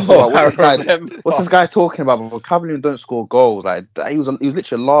Lewin. Everyone talk about I what's this guy? remember. What's this guy talking about? But Calvert Lewin don't score goals. Like he was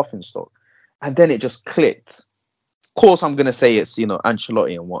literally a laughing stock. And then it just clicked. Of course, I'm gonna say it's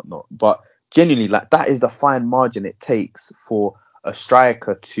Ancelotti and whatnot, but genuinely, like that is the fine margin it takes for a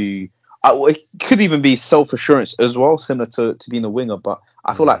striker to. It could even be self assurance as well, similar to being a winger. But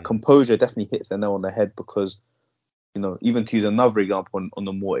I feel like composure definitely hits the nail on the head because even to use another example on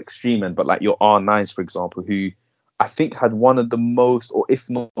the more extreme end, but like your R9s, for example, who I think had one of the most, or if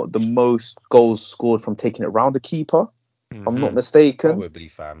not the most, goals scored from taking it round the keeper. If I'm not mistaken. Probably,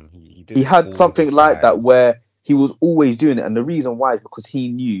 fam. He did He it had all something the like that time. where he was always doing it. And the reason why is because he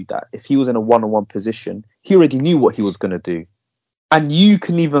knew that if he was in a one-on-one position, he already knew what he was going to do. And you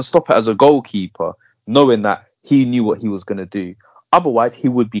can even stop it as a goalkeeper, knowing that he knew what he was going to do. Otherwise, he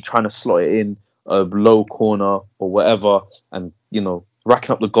would be trying to slot it in a low corner or whatever and,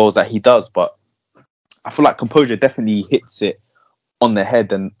 racking up the goals that he does. But I feel like composure definitely hits it on the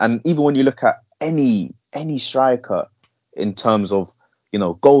head. And even when you look at any striker in terms of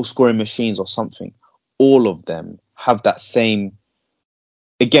goal scoring machines or something, all of them have that same.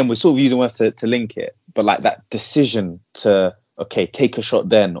 Again, we're sort of using words to link it, but like that decision to take a shot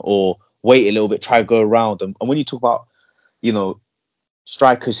then or wait a little bit, try to go around. And when you talk about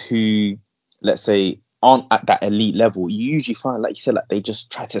strikers who, let's say, aren't at that elite level, you usually find, like you said, like they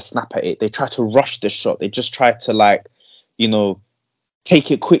just try to snap at it, they try to rush the shot, they just try to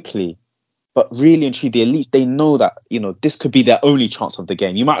take it quickly. But really and truly, the elite, they know that, this could be their only chance of the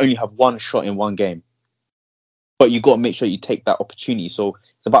game. You might only have one shot in one game, but you got to make sure you take that opportunity. So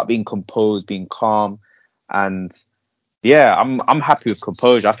it's about being composed, being calm. And yeah, I'm happy with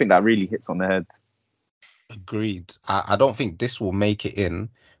composure. I think that really hits on the head. Agreed. I don't think this will make it in,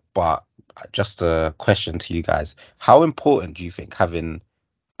 but just a question to you guys. How important do you think having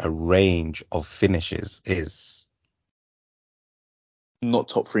a range of finishes is? Not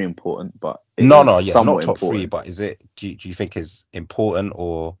top three important, but it No, is yeah, not somewhat top three, important. but is it, do you think is important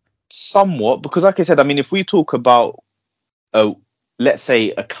or? Somewhat, because like I said, I mean, if we talk about, let's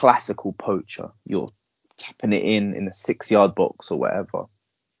say, a classical poacher, you're tapping it in a 6-yard box or whatever,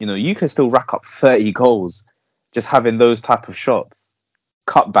 you can still rack up 30 goals just having those type of shots,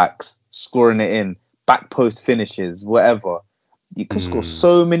 cutbacks, scoring it in, back post finishes, whatever. You can score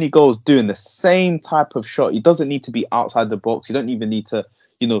so many goals doing the same type of shot. It doesn't need to be outside the box. You don't even need to,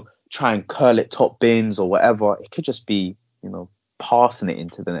 try and curl it top bins or whatever. It could just be, passing it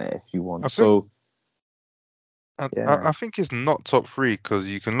into the net if you want. I think So I, yeah, I think it's not top three because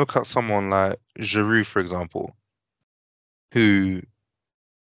you can look at someone like Giroud, for example, who,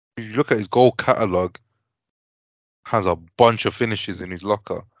 if you look at his goal catalogue, has a bunch of finishes in his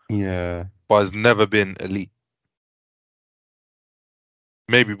locker, Yeah. but has never been elite.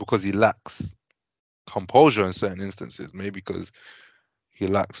 Maybe because he lacks composure in certain instances. Maybe because he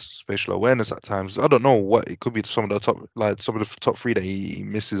lacks spatial awareness at times. I don't know what it could be. Some of the top three that he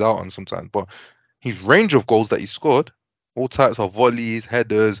misses out on sometimes. But his range of goals that he scored, all types of volleys,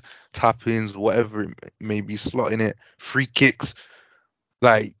 headers, tap-ins, whatever it may be, slotting it, free kicks,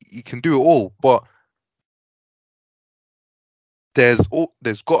 like he can do it all. But there's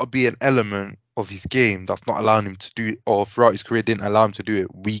got to be an element of his game that's not allowing him to do it, or throughout his career didn't allow him to do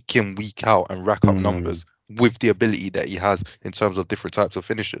it week in, week out, and rack up numbers with the ability that he has in terms of different types of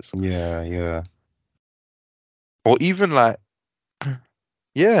finishes. Yeah. Or even like,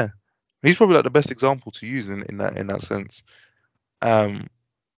 yeah, he's probably like the best example to use in that sense. Um,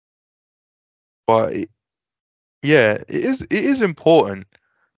 but yeah, it is important.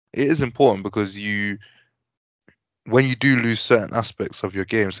 It is important because when you do lose certain aspects of your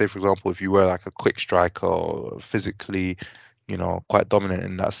game, say for example, if you were like a quick striker or physically, quite dominant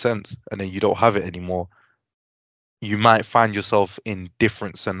in that sense, and then you don't have it anymore, you might find yourself in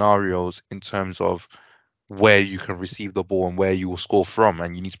different scenarios in terms of where you can receive the ball and where you will score from,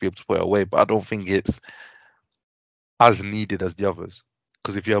 and you need to be able to put it away. But I don't think it's as needed as the others,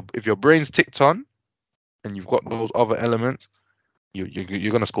 because if your brain's ticked on and you've got those other elements, you're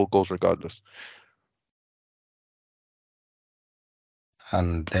gonna score goals regardless.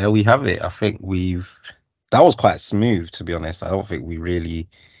 And there we have it. I think that was quite smooth, to be honest. I don't think we really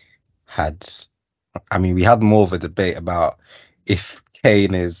had, I mean, we had more of a debate about if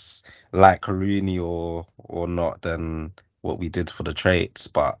Kane is like Rooney or not than what we did for the traits.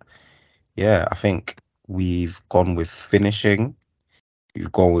 But yeah, I think we've gone with finishing,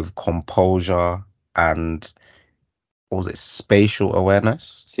 we've gone with composure, and what was it, spatial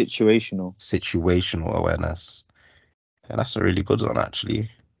awareness? situational. Situational awareness. Yeah, that's a really good one, actually.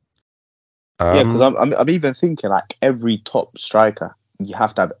 Yeah, because I'm even thinking like every top striker, you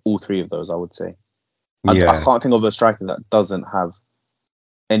have to have all three of those. I would say. I Yeah. can't think of a striker that doesn't have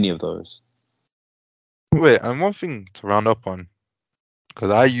any of those. Wait, and one thing to round up on,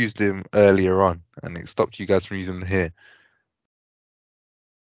 because I used him earlier on, and it stopped you guys from using him here.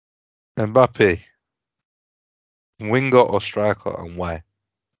 Mbappe, winger or striker, and why?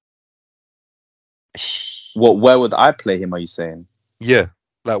 Where would I play him? Are you saying Yeah,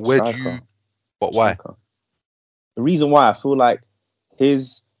 like where do striker? you? But why? Striker. The reason why I feel like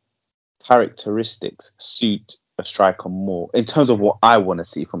his characteristics suit a striker more in terms of what I want to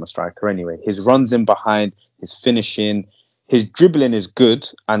see from a striker. Anyway, his runs in behind, his finishing, his dribbling is good,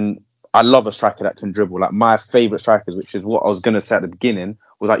 and I love a striker that can dribble. Like my favorite strikers, which is what I was gonna say at the beginning,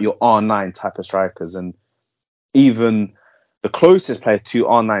 was like your R9 type of strikers, and even the closest player to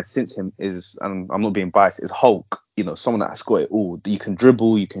R9 since him is, and I'm not being biased, is Hulk. You know, someone that has got it all. You can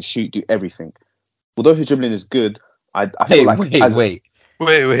dribble, you can shoot, do everything. Although his dribbling is good, I feel like Wait.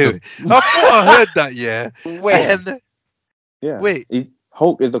 Wait. The- I thought I heard that. Yeah. Wait. And yeah, wait.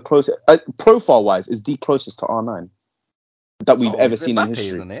 Hulk is the closest, profile wise, is the closest to R9 that we've No, ever it's seen in Mbappe,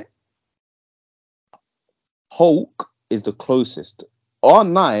 history. isn't it? Hulk is the closest.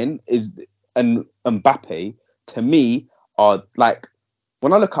 R9 is and Mbappe to me are like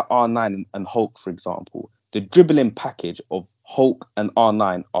when I look at R9 and Hulk, for example, the dribbling package of Hulk and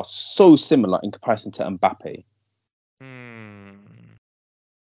R9 are so similar in comparison to Mbappe. Hmm,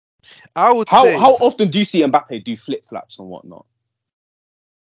 I would How say often do you see Mbappe do flip flaps and whatnot?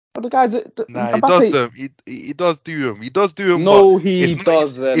 But the guys, nah. He does Mbappe, them. He does do them. He does do them, but no, he it's not.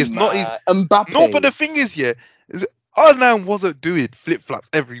 doesn't, It's not his. man. No, but the Mbappe, thing is, yeah, R9 wasn't doing flip flops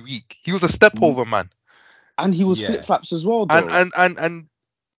every week. He was a step over man, and he was flip Yeah. flaps as well, and though.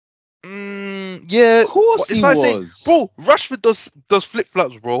 yeah, Of course but it's he like saying, was. bro, Rashford does flip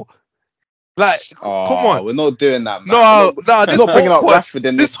flops, bro. Like, come Oh, on. we're not doing that, man. No, no, We're this not bringing Hulk up one, Rashford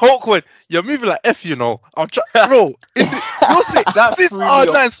in this this. Hulk one, you're moving like F, you know. I'm trying, bro. You're saying That since threw me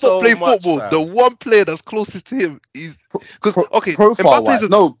off R9 stopped so playing much, football, the fam. one player that's closest to him is because okay, Profile Mbappe is wise, a,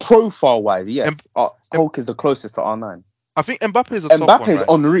 no, profile wise, M- yes. M- Hulk is the closest to R9. I think Mbappe is a tough Mbappe one, is right?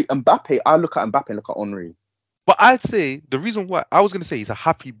 Henri. Mbappe, I look at Mbappe and look at Henri. But I'd say the reason why I was gonna say he's a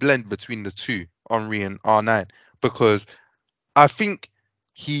happy blend between the two, Henri and R9, because I think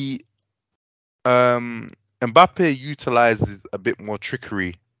he Mbappe utilizes a bit more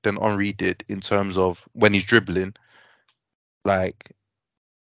trickery than Henri did in terms of when he's dribbling. Like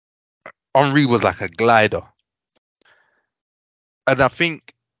Henri was like a glider, and I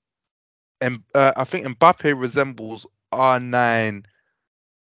think Mbappe resembles R9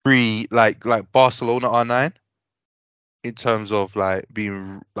 pre like Barcelona R9 in terms of like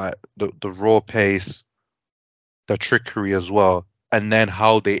being like the raw pace, the trickery as well, and then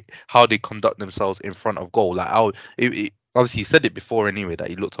how they conduct themselves in front of goal. Like obviously he said it before anyway that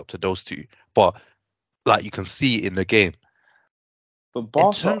he looked up to those two, but like you can see it in the game. But In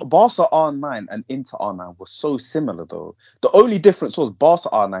Barca, terms, Barca R9 and Inter R9 were so similar, though. The only difference was Barca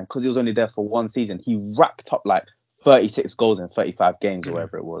R9, because he was only there for one season, he racked up like 36 goals in 35 games or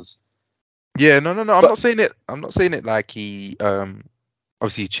whatever it was. yeah, no. I'm But not saying it. I'm not saying it like he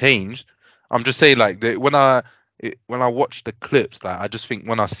obviously changed. I'm just saying like when I watch the clips, like I just think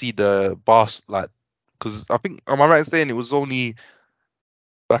when I see the boss, like because I think am I right in saying it was only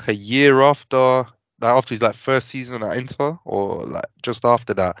like a year after his like first season at Inter or like just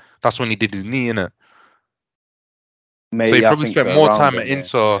after that, that's when he did his knee in it. So he maybe I probably think spent so, more around time at then, yeah.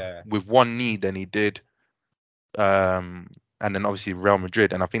 Inter Yeah. with one knee than he did and then obviously Real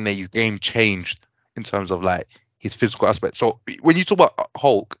Madrid, and I think that his game changed in terms of like his physical aspect. So when you talk about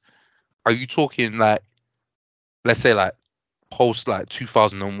Hulk, are you talking like let's say like post like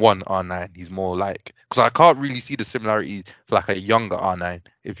 2001 R9? He's more like because I can't really see the similarity for like a younger R9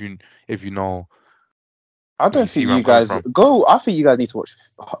 if you know I if you don't see think where I'm you coming guys from. go. I think you guys need to watch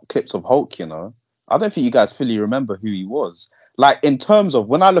clips of Hulk, you know. I don't think you guys fully remember who he was. Like, in terms of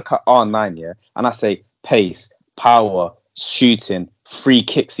when I look at R9, yeah, and I say pace, power, shooting, free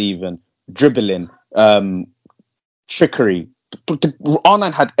kicks, even dribbling, trickery.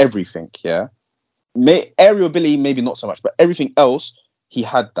 R9 had everything, yeah. Aerial ability, maybe not so much, but everything else, he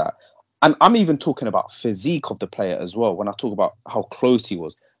had that. And I'm even talking about physique of the player as well. When I talk about how close he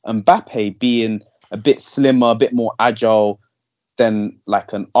was, Mbappe being a bit slimmer, a bit more agile than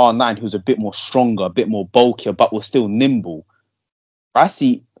like an R9 who's a bit more stronger, a bit more bulkier, but was still nimble. I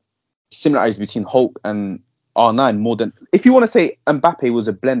see similarities between Hulk and R9 more than if you want to say Mbappe was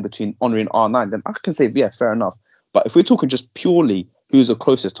a blend between Henry and R9, then I can say, yeah, fair enough. But if we're talking just purely who's the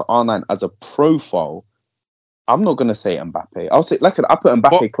closest to R9 as a profile, I'm not gonna say Mbappe. I'll say, like I said, I put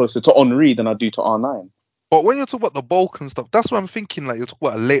Mbappe But- closer to Henri than I do to R9. But when you're talking about the bulk and stuff, that's what I'm thinking. Like you're talking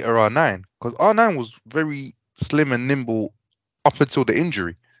about a later R9, because R9 was very slim and nimble up until the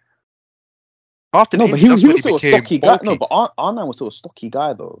injury. After the No, but injury, that's he when was he sort of became stocky guy. No, bulky. but R9 was sort of stocky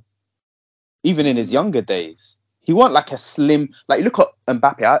guy though. Even in his younger days, he wasn't like a slim. Like you look at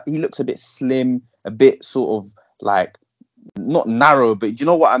Mbappe, he looks a bit slim, a bit sort of like not narrow, but do you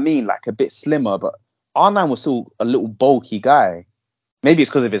know what I mean? Like a bit slimmer. But R9 was still a little bulky guy. Maybe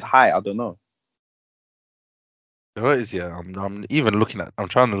it's because of his height. I don't know. It is, yeah. I'm even looking at. I'm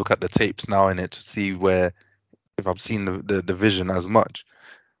trying to look at the tapes now in it to see where if I've seen the vision as much.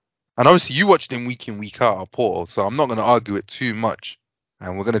 And obviously, you watched him week in week out at Porto, so I'm not going to argue it too much.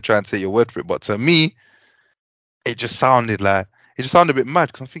 And we're going to try and take your word for it. But to me, it just sounded a bit mad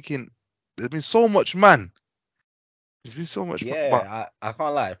because I'm thinking there's been so much man. There's been so much, but Yeah, I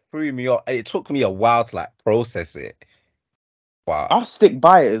can't lie. It threw me off. It took me a while to like process it. But I'll stick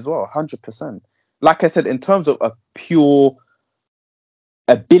by it as well, 100%. Like I said, in terms of a pure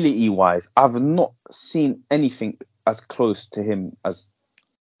ability wise, I've not seen anything as close to him as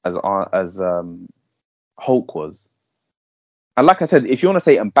Hulk was. And like I said, if you want to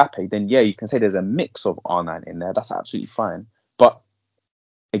say Mbappe, then yeah, you can say there's a mix of R9 in there. That's absolutely fine. But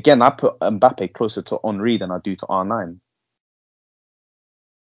again, I put Mbappe closer to Henri than I do to R9.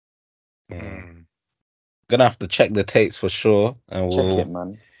 mm, gonna have to check the tapes for sure, and Check it,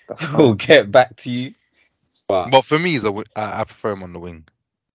 man. That's we'll fine. get back to you. But but for me, I prefer him on the wing.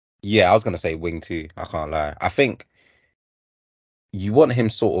 yeah, I was gonna say wing too. I can't lie. I think you want him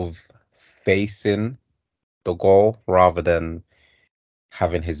sort of facing the goal rather than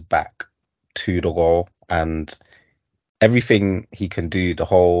having his back to the goal, and everything he can do, the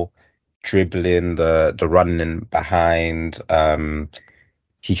whole dribbling, the running behind,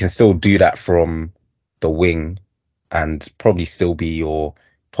 he can still do that from the wing and probably still be your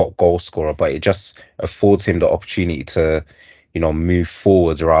top goal scorer, but it just affords him the opportunity to, move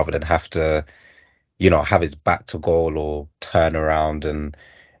forwards rather than have to, have his back to goal or turn around and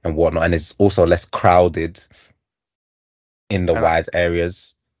whatnot. And it's also less crowded in the And wide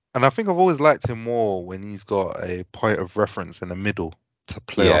areas. I think I've always liked him more when he's got a point of reference in the middle to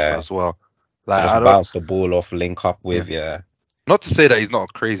play off Yeah. as well. To Like I just don't, bounce the ball off, link up yeah. with, yeah. Not to say that he's not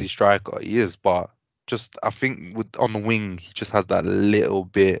a crazy striker, he is, but just I think with on the wing he just has that little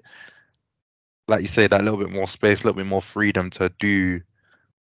bit, like you say, that little bit more space, a little bit more freedom to do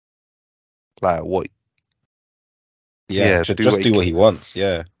like what, Yeah, yeah, should do just what he do what can. he wants.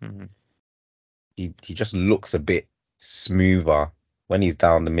 Yeah. Mhm. He just looks a bit smoother when he's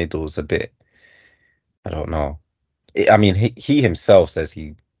down the middle. It's a bit, I don't know. I mean, he himself says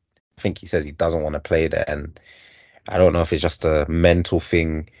I think he says he doesn't want to play there, and I don't know if it's just a mental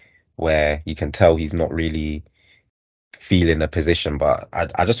thing where you can tell he's not really feeling the position, but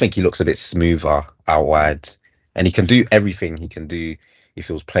I just think he looks a bit smoother out wide, and he can do everything he can do if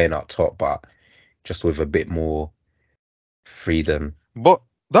he was playing up top, but just with a bit more freedom. But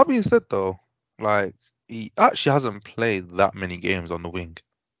that being said, though, like he actually hasn't played that many games on the wing,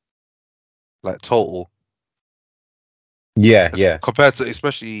 like total, Yeah, yeah, compared to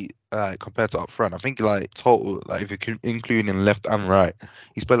especially compared to up front. I think like total, like if you including left and right,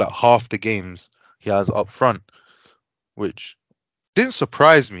 he's played like half the games he has up front, which didn't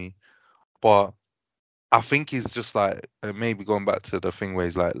surprise me. But I think he's just like maybe going back to the thing where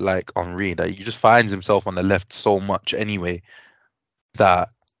he's like Henri, that he just finds himself on the left so much anyway that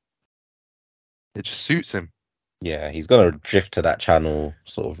it just suits him. yeah. He's gonna drift to that channel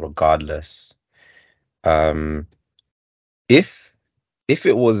sort of regardless. Um, if if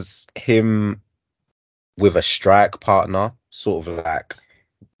it was him with a strike partner, sort of like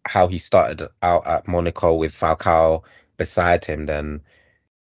how he started out at Monaco with Falcao beside him, then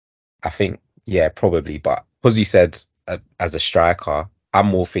I think, yeah, probably. But because he said as a striker, I'm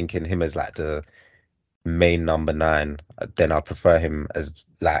more thinking him as like the main number nine. Then I prefer him as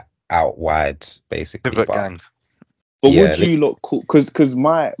like out wide, basically. Pivot But gang. But yeah, would you look cool? Because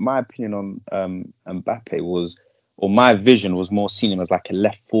my opinion on Mbappe was, or my vision was more seeing him as like a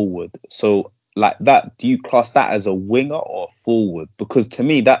left forward. So like that, do you class that as a winger or a forward? Because to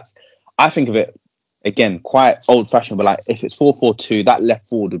me, I think of it again quite old fashioned. But like if it's 4-4-2, that left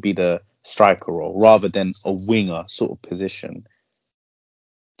forward would be the striker role rather than a winger sort of position.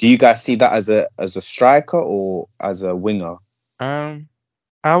 Do you guys see that as a striker or as a winger? Um,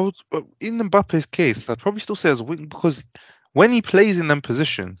 I would in Mbappe's case, I'd probably still say as a wing because when he plays in them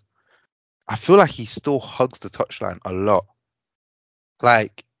positions, I feel like he still hugs the touchline a lot.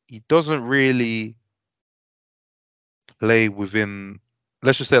 Like he doesn't really play within,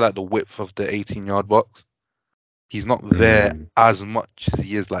 let's just say like the width of the 18-yard box. He's not there as much as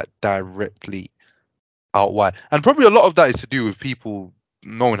he is like directly out wide. And probably a lot of that is to do with people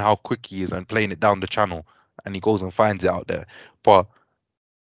knowing how quick he is and playing it down the channel, and he goes and finds it out there. But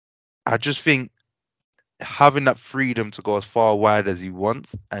I just think having that freedom to go as far wide as he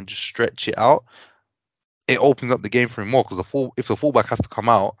wants and just stretch it out, it opens up the game for him more, because if the fullback has to come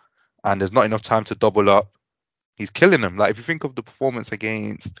out and there's not enough time to double up, he's killing them. Like if you think of the performance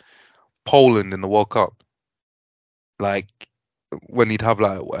against Poland in the World Cup, like when he'd have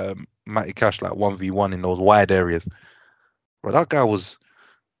like Matty Cash like 1v1 in those wide areas, bro, that guy was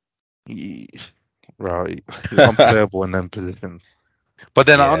he, bro, he was unplayable in them positions. But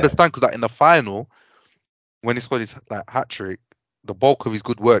then I understand, because like in the final, when he scored his like hat trick, the bulk of his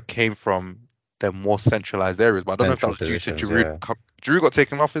good work came from the more centralized areas. But I don't know if that was due to Giroud. Giroud got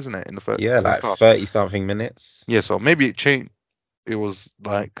taken off, isn't it, in the first like half? 30 something minutes. Yeah, so maybe it changed. It was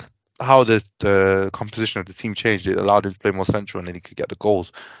like how the composition of the team changed. It allowed him to play more central, and then he could get the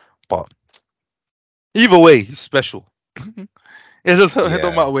goals. But either way, he's special. It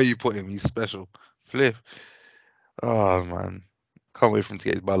don't matter where you put him, he's special. Flip. Oh man, can't wait for him to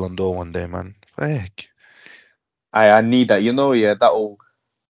get his Ballon d'Or one day, man. Heck. I need that. Yeah, that'll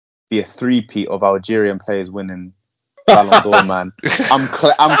be a three-peat of Algerian players winning Ballon d'Or, man. I'm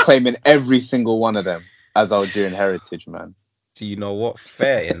claiming every single one of them as Algerian heritage, man. Do you know what?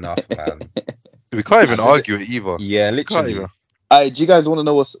 Fair enough, man. We can't even argue it either. Yeah, literally. Do you guys want to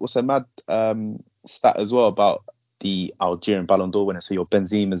know what's a mad stat as well about the Algerian Ballon d'Or winner? So your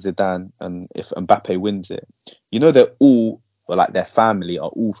Benzema, Zidane, and if Mbappe wins it, you know they're all, or like their family are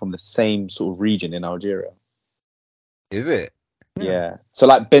all from the same sort of region in Algeria. Is it? Yeah. So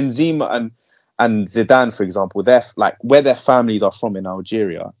like Benzema and Zidane, for example, they're like where their families are from in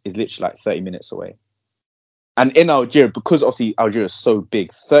Algeria is literally like 30 minutes away. And in Algeria, because obviously Algeria is so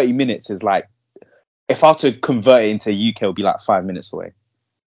big, 30 minutes is like, if I were to convert it into UK, it would be like 5 minutes away.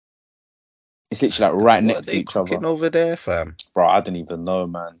 It's literally like right next to each other. Over there, fam? Bro, I don't even know,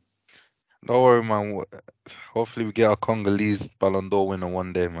 man. Don't worry, man. Hopefully we get our Congolese Ballon d'Or winner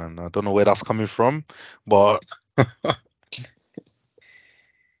one day, man. I don't know where that's coming from, but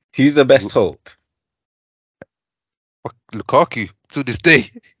who's the best hope? Lukaku to this day.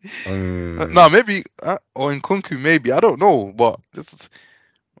 No, maybe or Nkunku, maybe. I don't know, but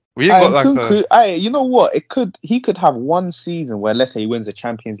we ain't got Nkunku, you know what? He could have one season where, let's say, he wins the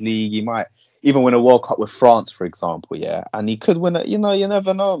Champions League. He might even win a World Cup with France, for example. Yeah, and he could win it. You know, you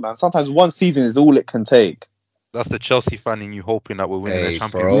never know, man. Sometimes one season is all it can take. That's the Chelsea fan in you hoping that we're winning the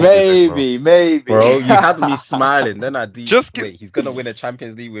Champions League. Maybe. Bro, you had me smiling. Then I wait, he's gonna win a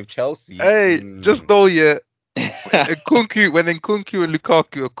Champions League with Chelsea. Hey, just know, when Nkunku and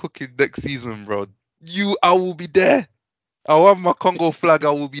Lukaku are cooking next season, bro, I will be there. I'll have my Congo flag. I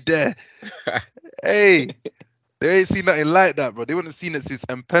will be there. Hey, they ain't seen nothing like that, bro. They wouldn't have seen it since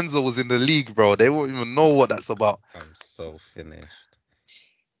Mpenza was in the league, bro. They won't even know what that's about. I'm so finished.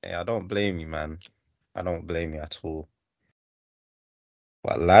 Hey, I don't blame you, man. I don't blame you at all.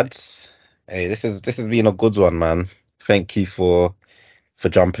 But lads, hey, this has been a good one, man. Thank you for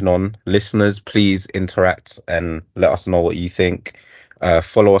jumping on. Listeners, please interact and let us know what you think.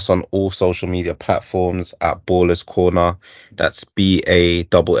 Follow us on all social media platforms at Ballers Corner. That's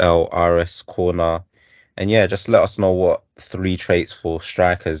BALLRS Corner. And yeah, just let us know what 3 traits for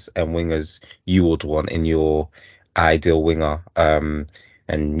strikers and wingers you would want in your ideal winger.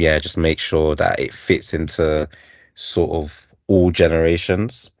 And yeah, just make sure that it fits into sort of all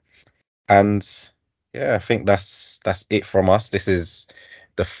generations. And yeah, I think that's it from us. This is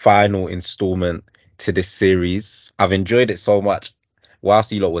the final installment to this series. I've enjoyed it so much.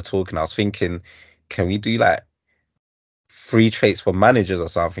 Whilst you lot were talking, I was thinking, can we do like 3 traits for managers or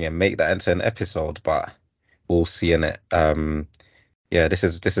something and make that into an episode? But we'll see in it. Yeah, this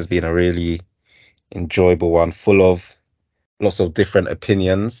has been a really enjoyable one, full of lots of different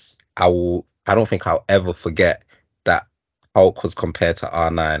opinions. I don't think I'll ever forget that Hulk was compared to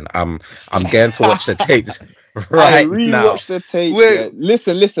R9. I'm going to watch the tapes right now. I rewatched the tapes. Yeah.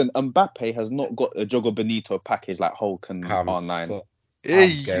 Listen. Mbappe has not got a Jogo Bonito package like Hulk and R9.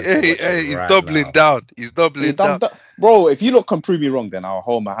 He's doubling down. He's doubling down. Bro, if you lot can prove me wrong, then I'll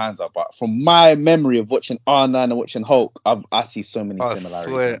hold my hands up. But from my memory of watching R9 and watching Hulk, I see so many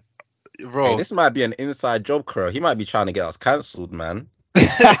similarities. Swear, bro, hey, this might be an inside job, Crow. He might be trying to get us cancelled, man.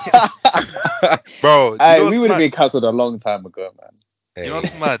 Bro, we would have been cancelled a long time ago, man. Hey, you know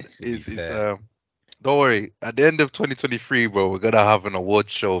what's mad? Don't worry. At the end of 2023, bro, we're gonna have an award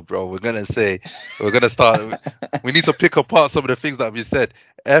show, bro. We're gonna start. We need to pick apart some of the things that we said.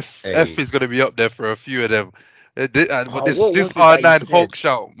 F is gonna be up there for a few of them. But this R9 Hulk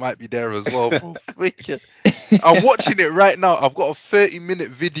shout might be there as well, bro. I'm watching it right now. I've got a 30-minute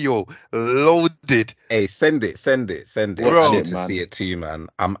video loaded. Hey, send it. Watch I it, need to see it too, man.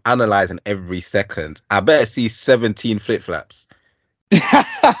 I'm analyzing every second. I better see 17 flip flaps.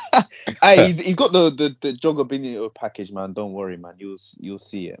 Hey, he's got the Jogger Benito package, man. Don't worry, man. You'll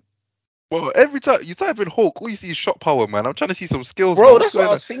see it. Well, every time you type in Hulk, all you see is shot power, man. I'm trying to see some skills, Bro, man. What's that's what going I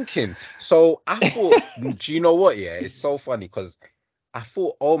on? was thinking. So I thought, do you know what? Yeah, it's so funny because I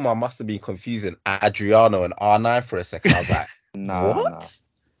thought Omar must have been confusing Adriano and R9 for a second. I was like, Nah. what?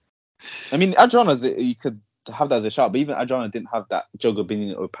 I mean, Adriano's you could have that as a shout, but even Adriano didn't have that Jogger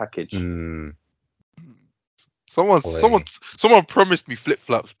Benito package. Someone promised me flip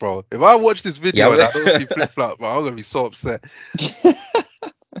flops, bro. If I watch this video Yeah, and I don't see flip flop, bro, I'm gonna be so upset.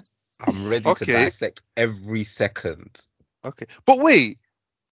 I'm ready to Okay. dissect every second. Okay, but wait,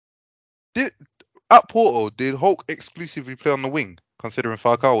 at Porto did Hulk exclusively play on the wing, considering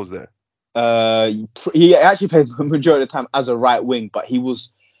Falcao was there? He actually played the majority of the time as a right wing, but he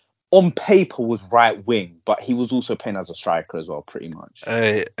was on paper was right wing, but he was also playing as a striker as well, pretty much.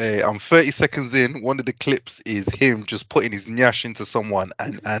 Hey, I'm 30 seconds in. One of the clips is him just putting his nyash into someone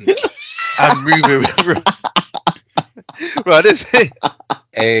and moving. Right, this.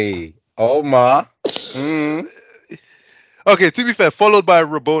 Hey, Omar. Okay, to be fair, followed by a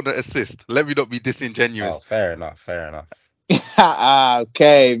Rabona assist. Let me not be disingenuous. Oh, fair enough.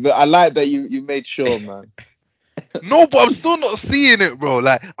 Okay, but I like that you made sure, man. No, but I'm still not seeing it, bro.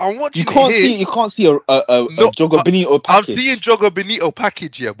 Like I'm watching. You can't see a Jogger Benito package. I'm seeing Jogger Benito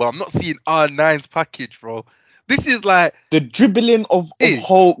package here, but I'm not seeing R9's package, bro. This is like the dribbling of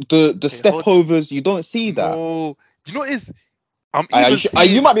Hulk, the step overs. You don't see that. No, you know what is? I'm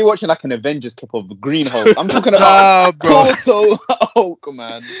you might be watching like an Avengers clip of the Green Hulk. I'm talking about Porto Hulk,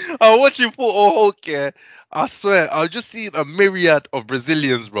 man. I'm watching Porto Hulk, yeah. I swear, I'll just see a myriad of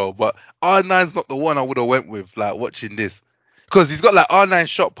Brazilians, bro. But R9's not the one I would have went with, like watching this, because he's got like R9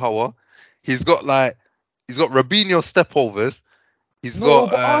 shot power. He's got Robinho step overs. But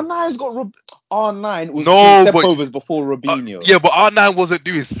R9's got R9 was doing step overs before Robinho. Yeah, but R9 wasn't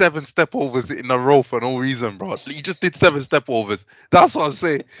doing 7 step overs in a row for no reason, bro. He just did 7 step overs. That's what I'm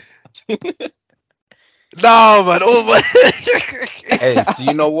saying. No, man. Oh my. Hey, do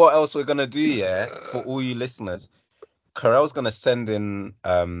you know what else we're gonna do? Yeah, for all you listeners, Carell's gonna send in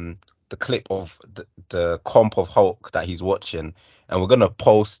the clip of the comp of Hulk that he's watching, and we're gonna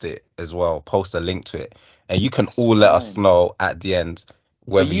post it as well. Post a link to it, and you can let us know at the end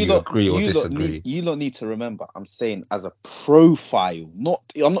whether you agree or disagree. You don't need to remember. I'm saying as a profile, I'm not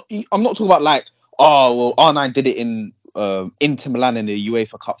talking about like, oh well, R9 did it in Inter Milan in the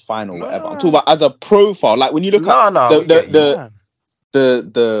UEFA Cup final, whatever. I'm talking about as a profile. Like when you look at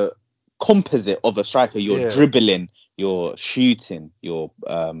the composite of a striker, you're dribbling, you're shooting, you're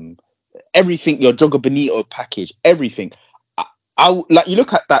everything, your Jogger Benito package, everything. I like you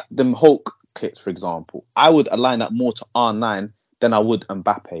look at them Hulk clips, for example. I would align that more to R9 than I would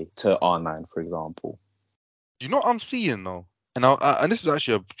Mbappe to R9, for example. You know what I'm seeing though, and this is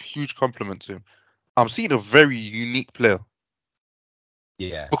actually a huge compliment to him. I'm seeing a very unique player.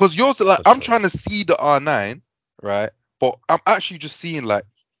 Yeah. Because yours, like, I'm trying to see the R9, right? But I'm actually just seeing like,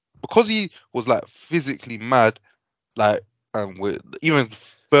 because he was like physically mad, like, and with even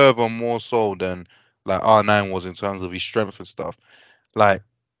further more so than like R9 was in terms of his strength and stuff, like,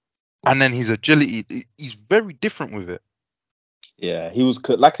 and then his agility, he's very different with it. Yeah, he was,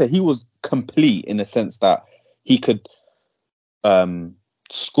 like I said, he was complete in the sense that he could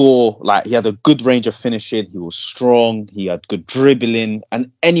score, like he had a good range of finishing, he was strong, he had good dribbling, and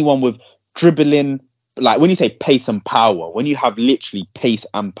anyone with dribbling, like when you say pace and power, when you have literally pace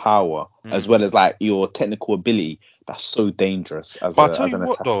and power as well as like your technical ability, that's so dangerous as an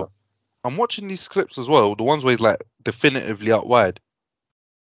attacker. Though, I'm watching these clips as well, the ones where he's like definitively out wide.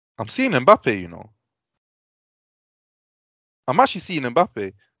 I'm seeing Mbappe, you know. I'm actually seeing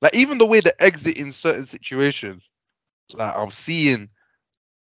Mbappe. Like even the way they exit in certain situations, like I'm seeing.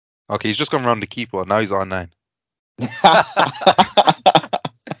 Okay, he's just gone around the keeper. Now he's R9.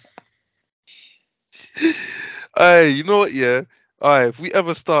 Hey, you know what? Yeah. Alright, if we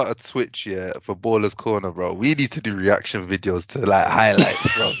ever start a Twitch, yeah, for Ballers Corner, bro, we need to do reaction videos to like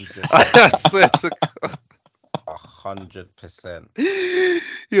highlights, bro. I swear to God. 100%.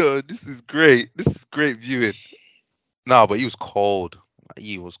 Yo, this is great. This is great viewing. Nah, but he was cold.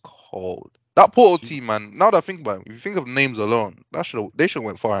 He was cold. That Porto team, man. Now that I think about it, if you think of names alone, they should have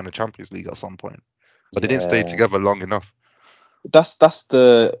went far in the Champions League at some point, but they didn't stay together long enough. That's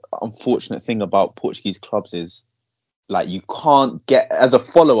the unfortunate thing about Portuguese clubs is like you can't get, as a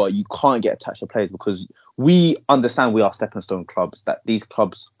follower, you can't get attached to players because we understand we are stepping stone clubs, that these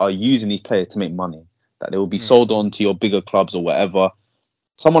clubs are using these players to make money. that they will be sold on to your bigger clubs or whatever.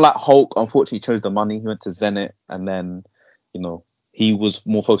 Someone like Hulk, unfortunately, chose the money. He went to Zenit, and then, you know, he was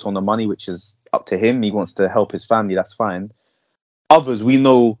more focused on the money, which is up to him. He wants to help his family. That's fine. Others we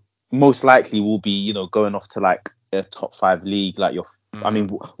know most likely will be, you know, going off to like a top 5 league. Like I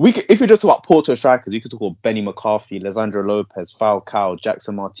mean, we could, if we just talk about Porto strikers, we could talk about Benny McCarthy, Lisandro Lopez, Falcao,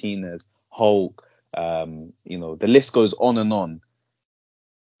 Jackson Martinez, Hulk. You know, the list goes on and on.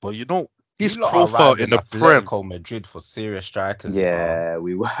 But you know, his You lot are profile in rivaling the Prem. Atletico Madrid for serious strikers. Yeah,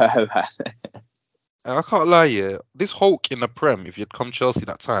 we were. And I can't lie, yeah. This Hulk in the Prem, if you'd come Chelsea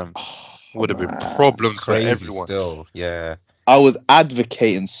that time, would have been problems for Crazy everyone. still, yeah. I was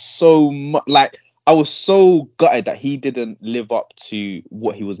advocating so much. Like, I was so gutted that he didn't live up to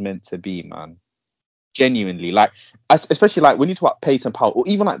what he was meant to be, man. Genuinely, like, especially like when you talk about pace and power, or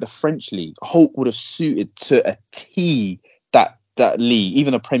even like the French league, Hulk would have suited to a T that league,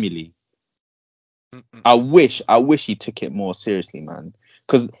 even a Premier League. I wish he took it more seriously, man.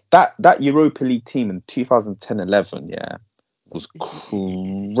 Because that Europa League team in 2010-11, yeah, was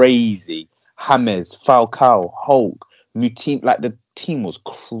crazy. James, Falcao, Hulk, Moutinho, like the team was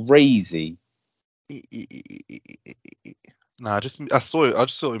crazy. Nah, I just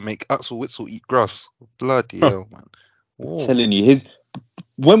saw him make Axel Witsel eat grass. Bloody hell, man. I'm telling you,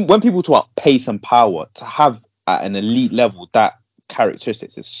 when people talk about pace and power, to have at an elite level that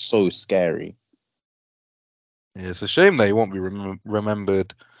characteristics is so scary. Yeah, it's a shame that he won't be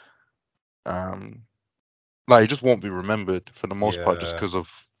remembered. Like, he just won't be remembered for the most part, just because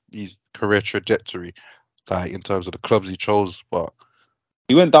of his career trajectory, like in terms of the clubs he chose. But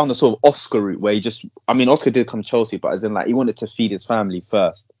he went down the sort of Oscar route where Oscar did come to Chelsea, but as in like he wanted to feed his family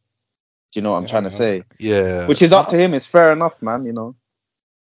first. Do you know what I'm trying to say? Yeah, which is up to him. It's fair enough, man. You know.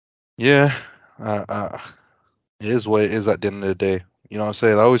 Yeah, it is what it is at the end of the day. You know what I'm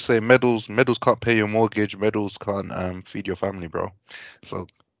saying? I always say medals can't pay your mortgage, medals can't feed your family, bro. So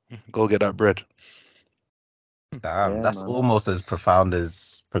go get that bread. Damn, Yeah, that's man. almost as profound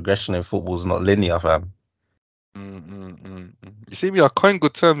as progression in football is not linear, fam. You see, we are quite in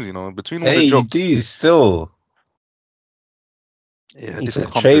good terms, you know, between all Hey, the you jokes. do still. Yeah, You this could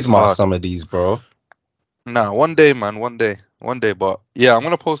comp is trademark hard. some of these, bro. Nah, one day, man, one day. But yeah, I'm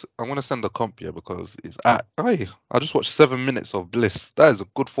gonna send the comp, yeah, because it's hey, I just watched 7 minutes of Bliss. That is a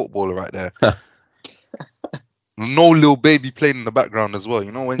good footballer right there. No Lil Baby playing in the background as well.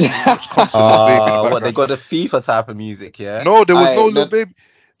 You know when you watch comps with Lil Baby in the background. What, they got the FIFA type of music, yeah? No, there was no Lil Baby.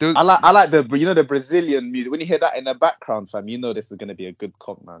 I like the Brazilian music. When you hear that in the background, fam, you know this is gonna be a good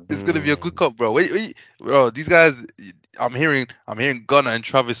comp, man. It's gonna be a good comp, bro. Wait, bro. These guys, I'm hearing Gunner and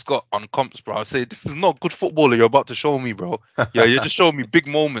Travis Scott on comps, bro. I say this is not good footballer you're about to show me, bro. Yeah, you're just showing me big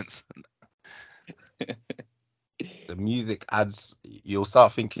moments. The music adds. You'll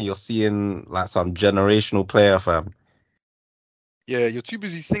start thinking you're seeing like some generational player, fam. Yeah, you're too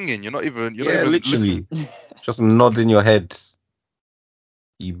busy singing. You're not even literally. listening. Just nodding your head.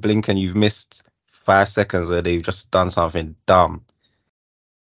 You blink and you've missed 5 seconds where they've just done something dumb.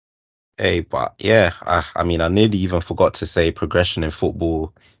 Hey, but yeah, I mean, I nearly even forgot to say progression in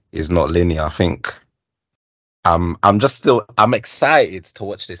football is not linear. I think I'm excited to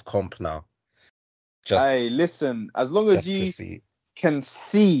watch this comp now. Hey, listen, as long as you see. can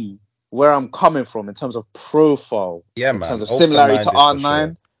see where I'm coming from in terms of profile, Yeah, in man, terms of similarity to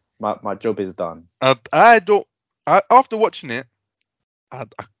R9, my job is done. After watching it,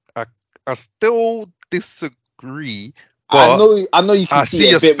 I still disagree. But I know you can see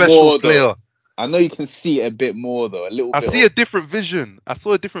it a bit more though. I know you can see it a bit more though. I see a different vision. I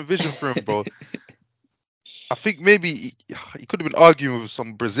saw a different vision for him, bro. I think maybe he could have been arguing with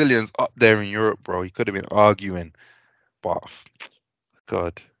some Brazilians up there in Europe, bro. He could have been arguing, but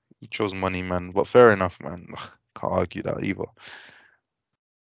God, he chose money, man. But fair enough, man. Can't argue that either.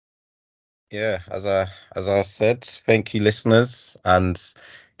 Yeah, as I said, thank you, listeners, and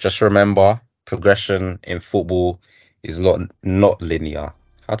just remember, progression in football is not linear.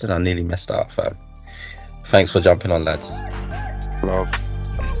 How did I nearly mess that up, fam? Thanks for jumping on, lads. Love.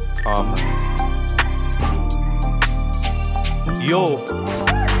 Yo,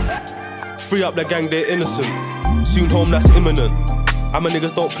 free up the gang, they're innocent. Soon home, that's imminent. I'm a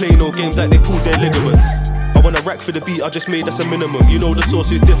niggas don't play no games like they pulled their ligaments. I wanna rack for the beat, I just made that's a minimum. You know the source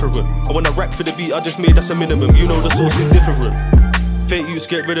is different. I wanna rack for the beat, I just made that's a minimum. You know the source is different. Fake use,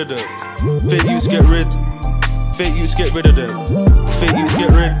 get rid of them. Fake use, get rid. Fake use, get rid of them. Fake use, get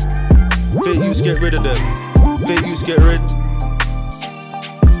rid. Fake use, get rid of them. Fake use, get rid.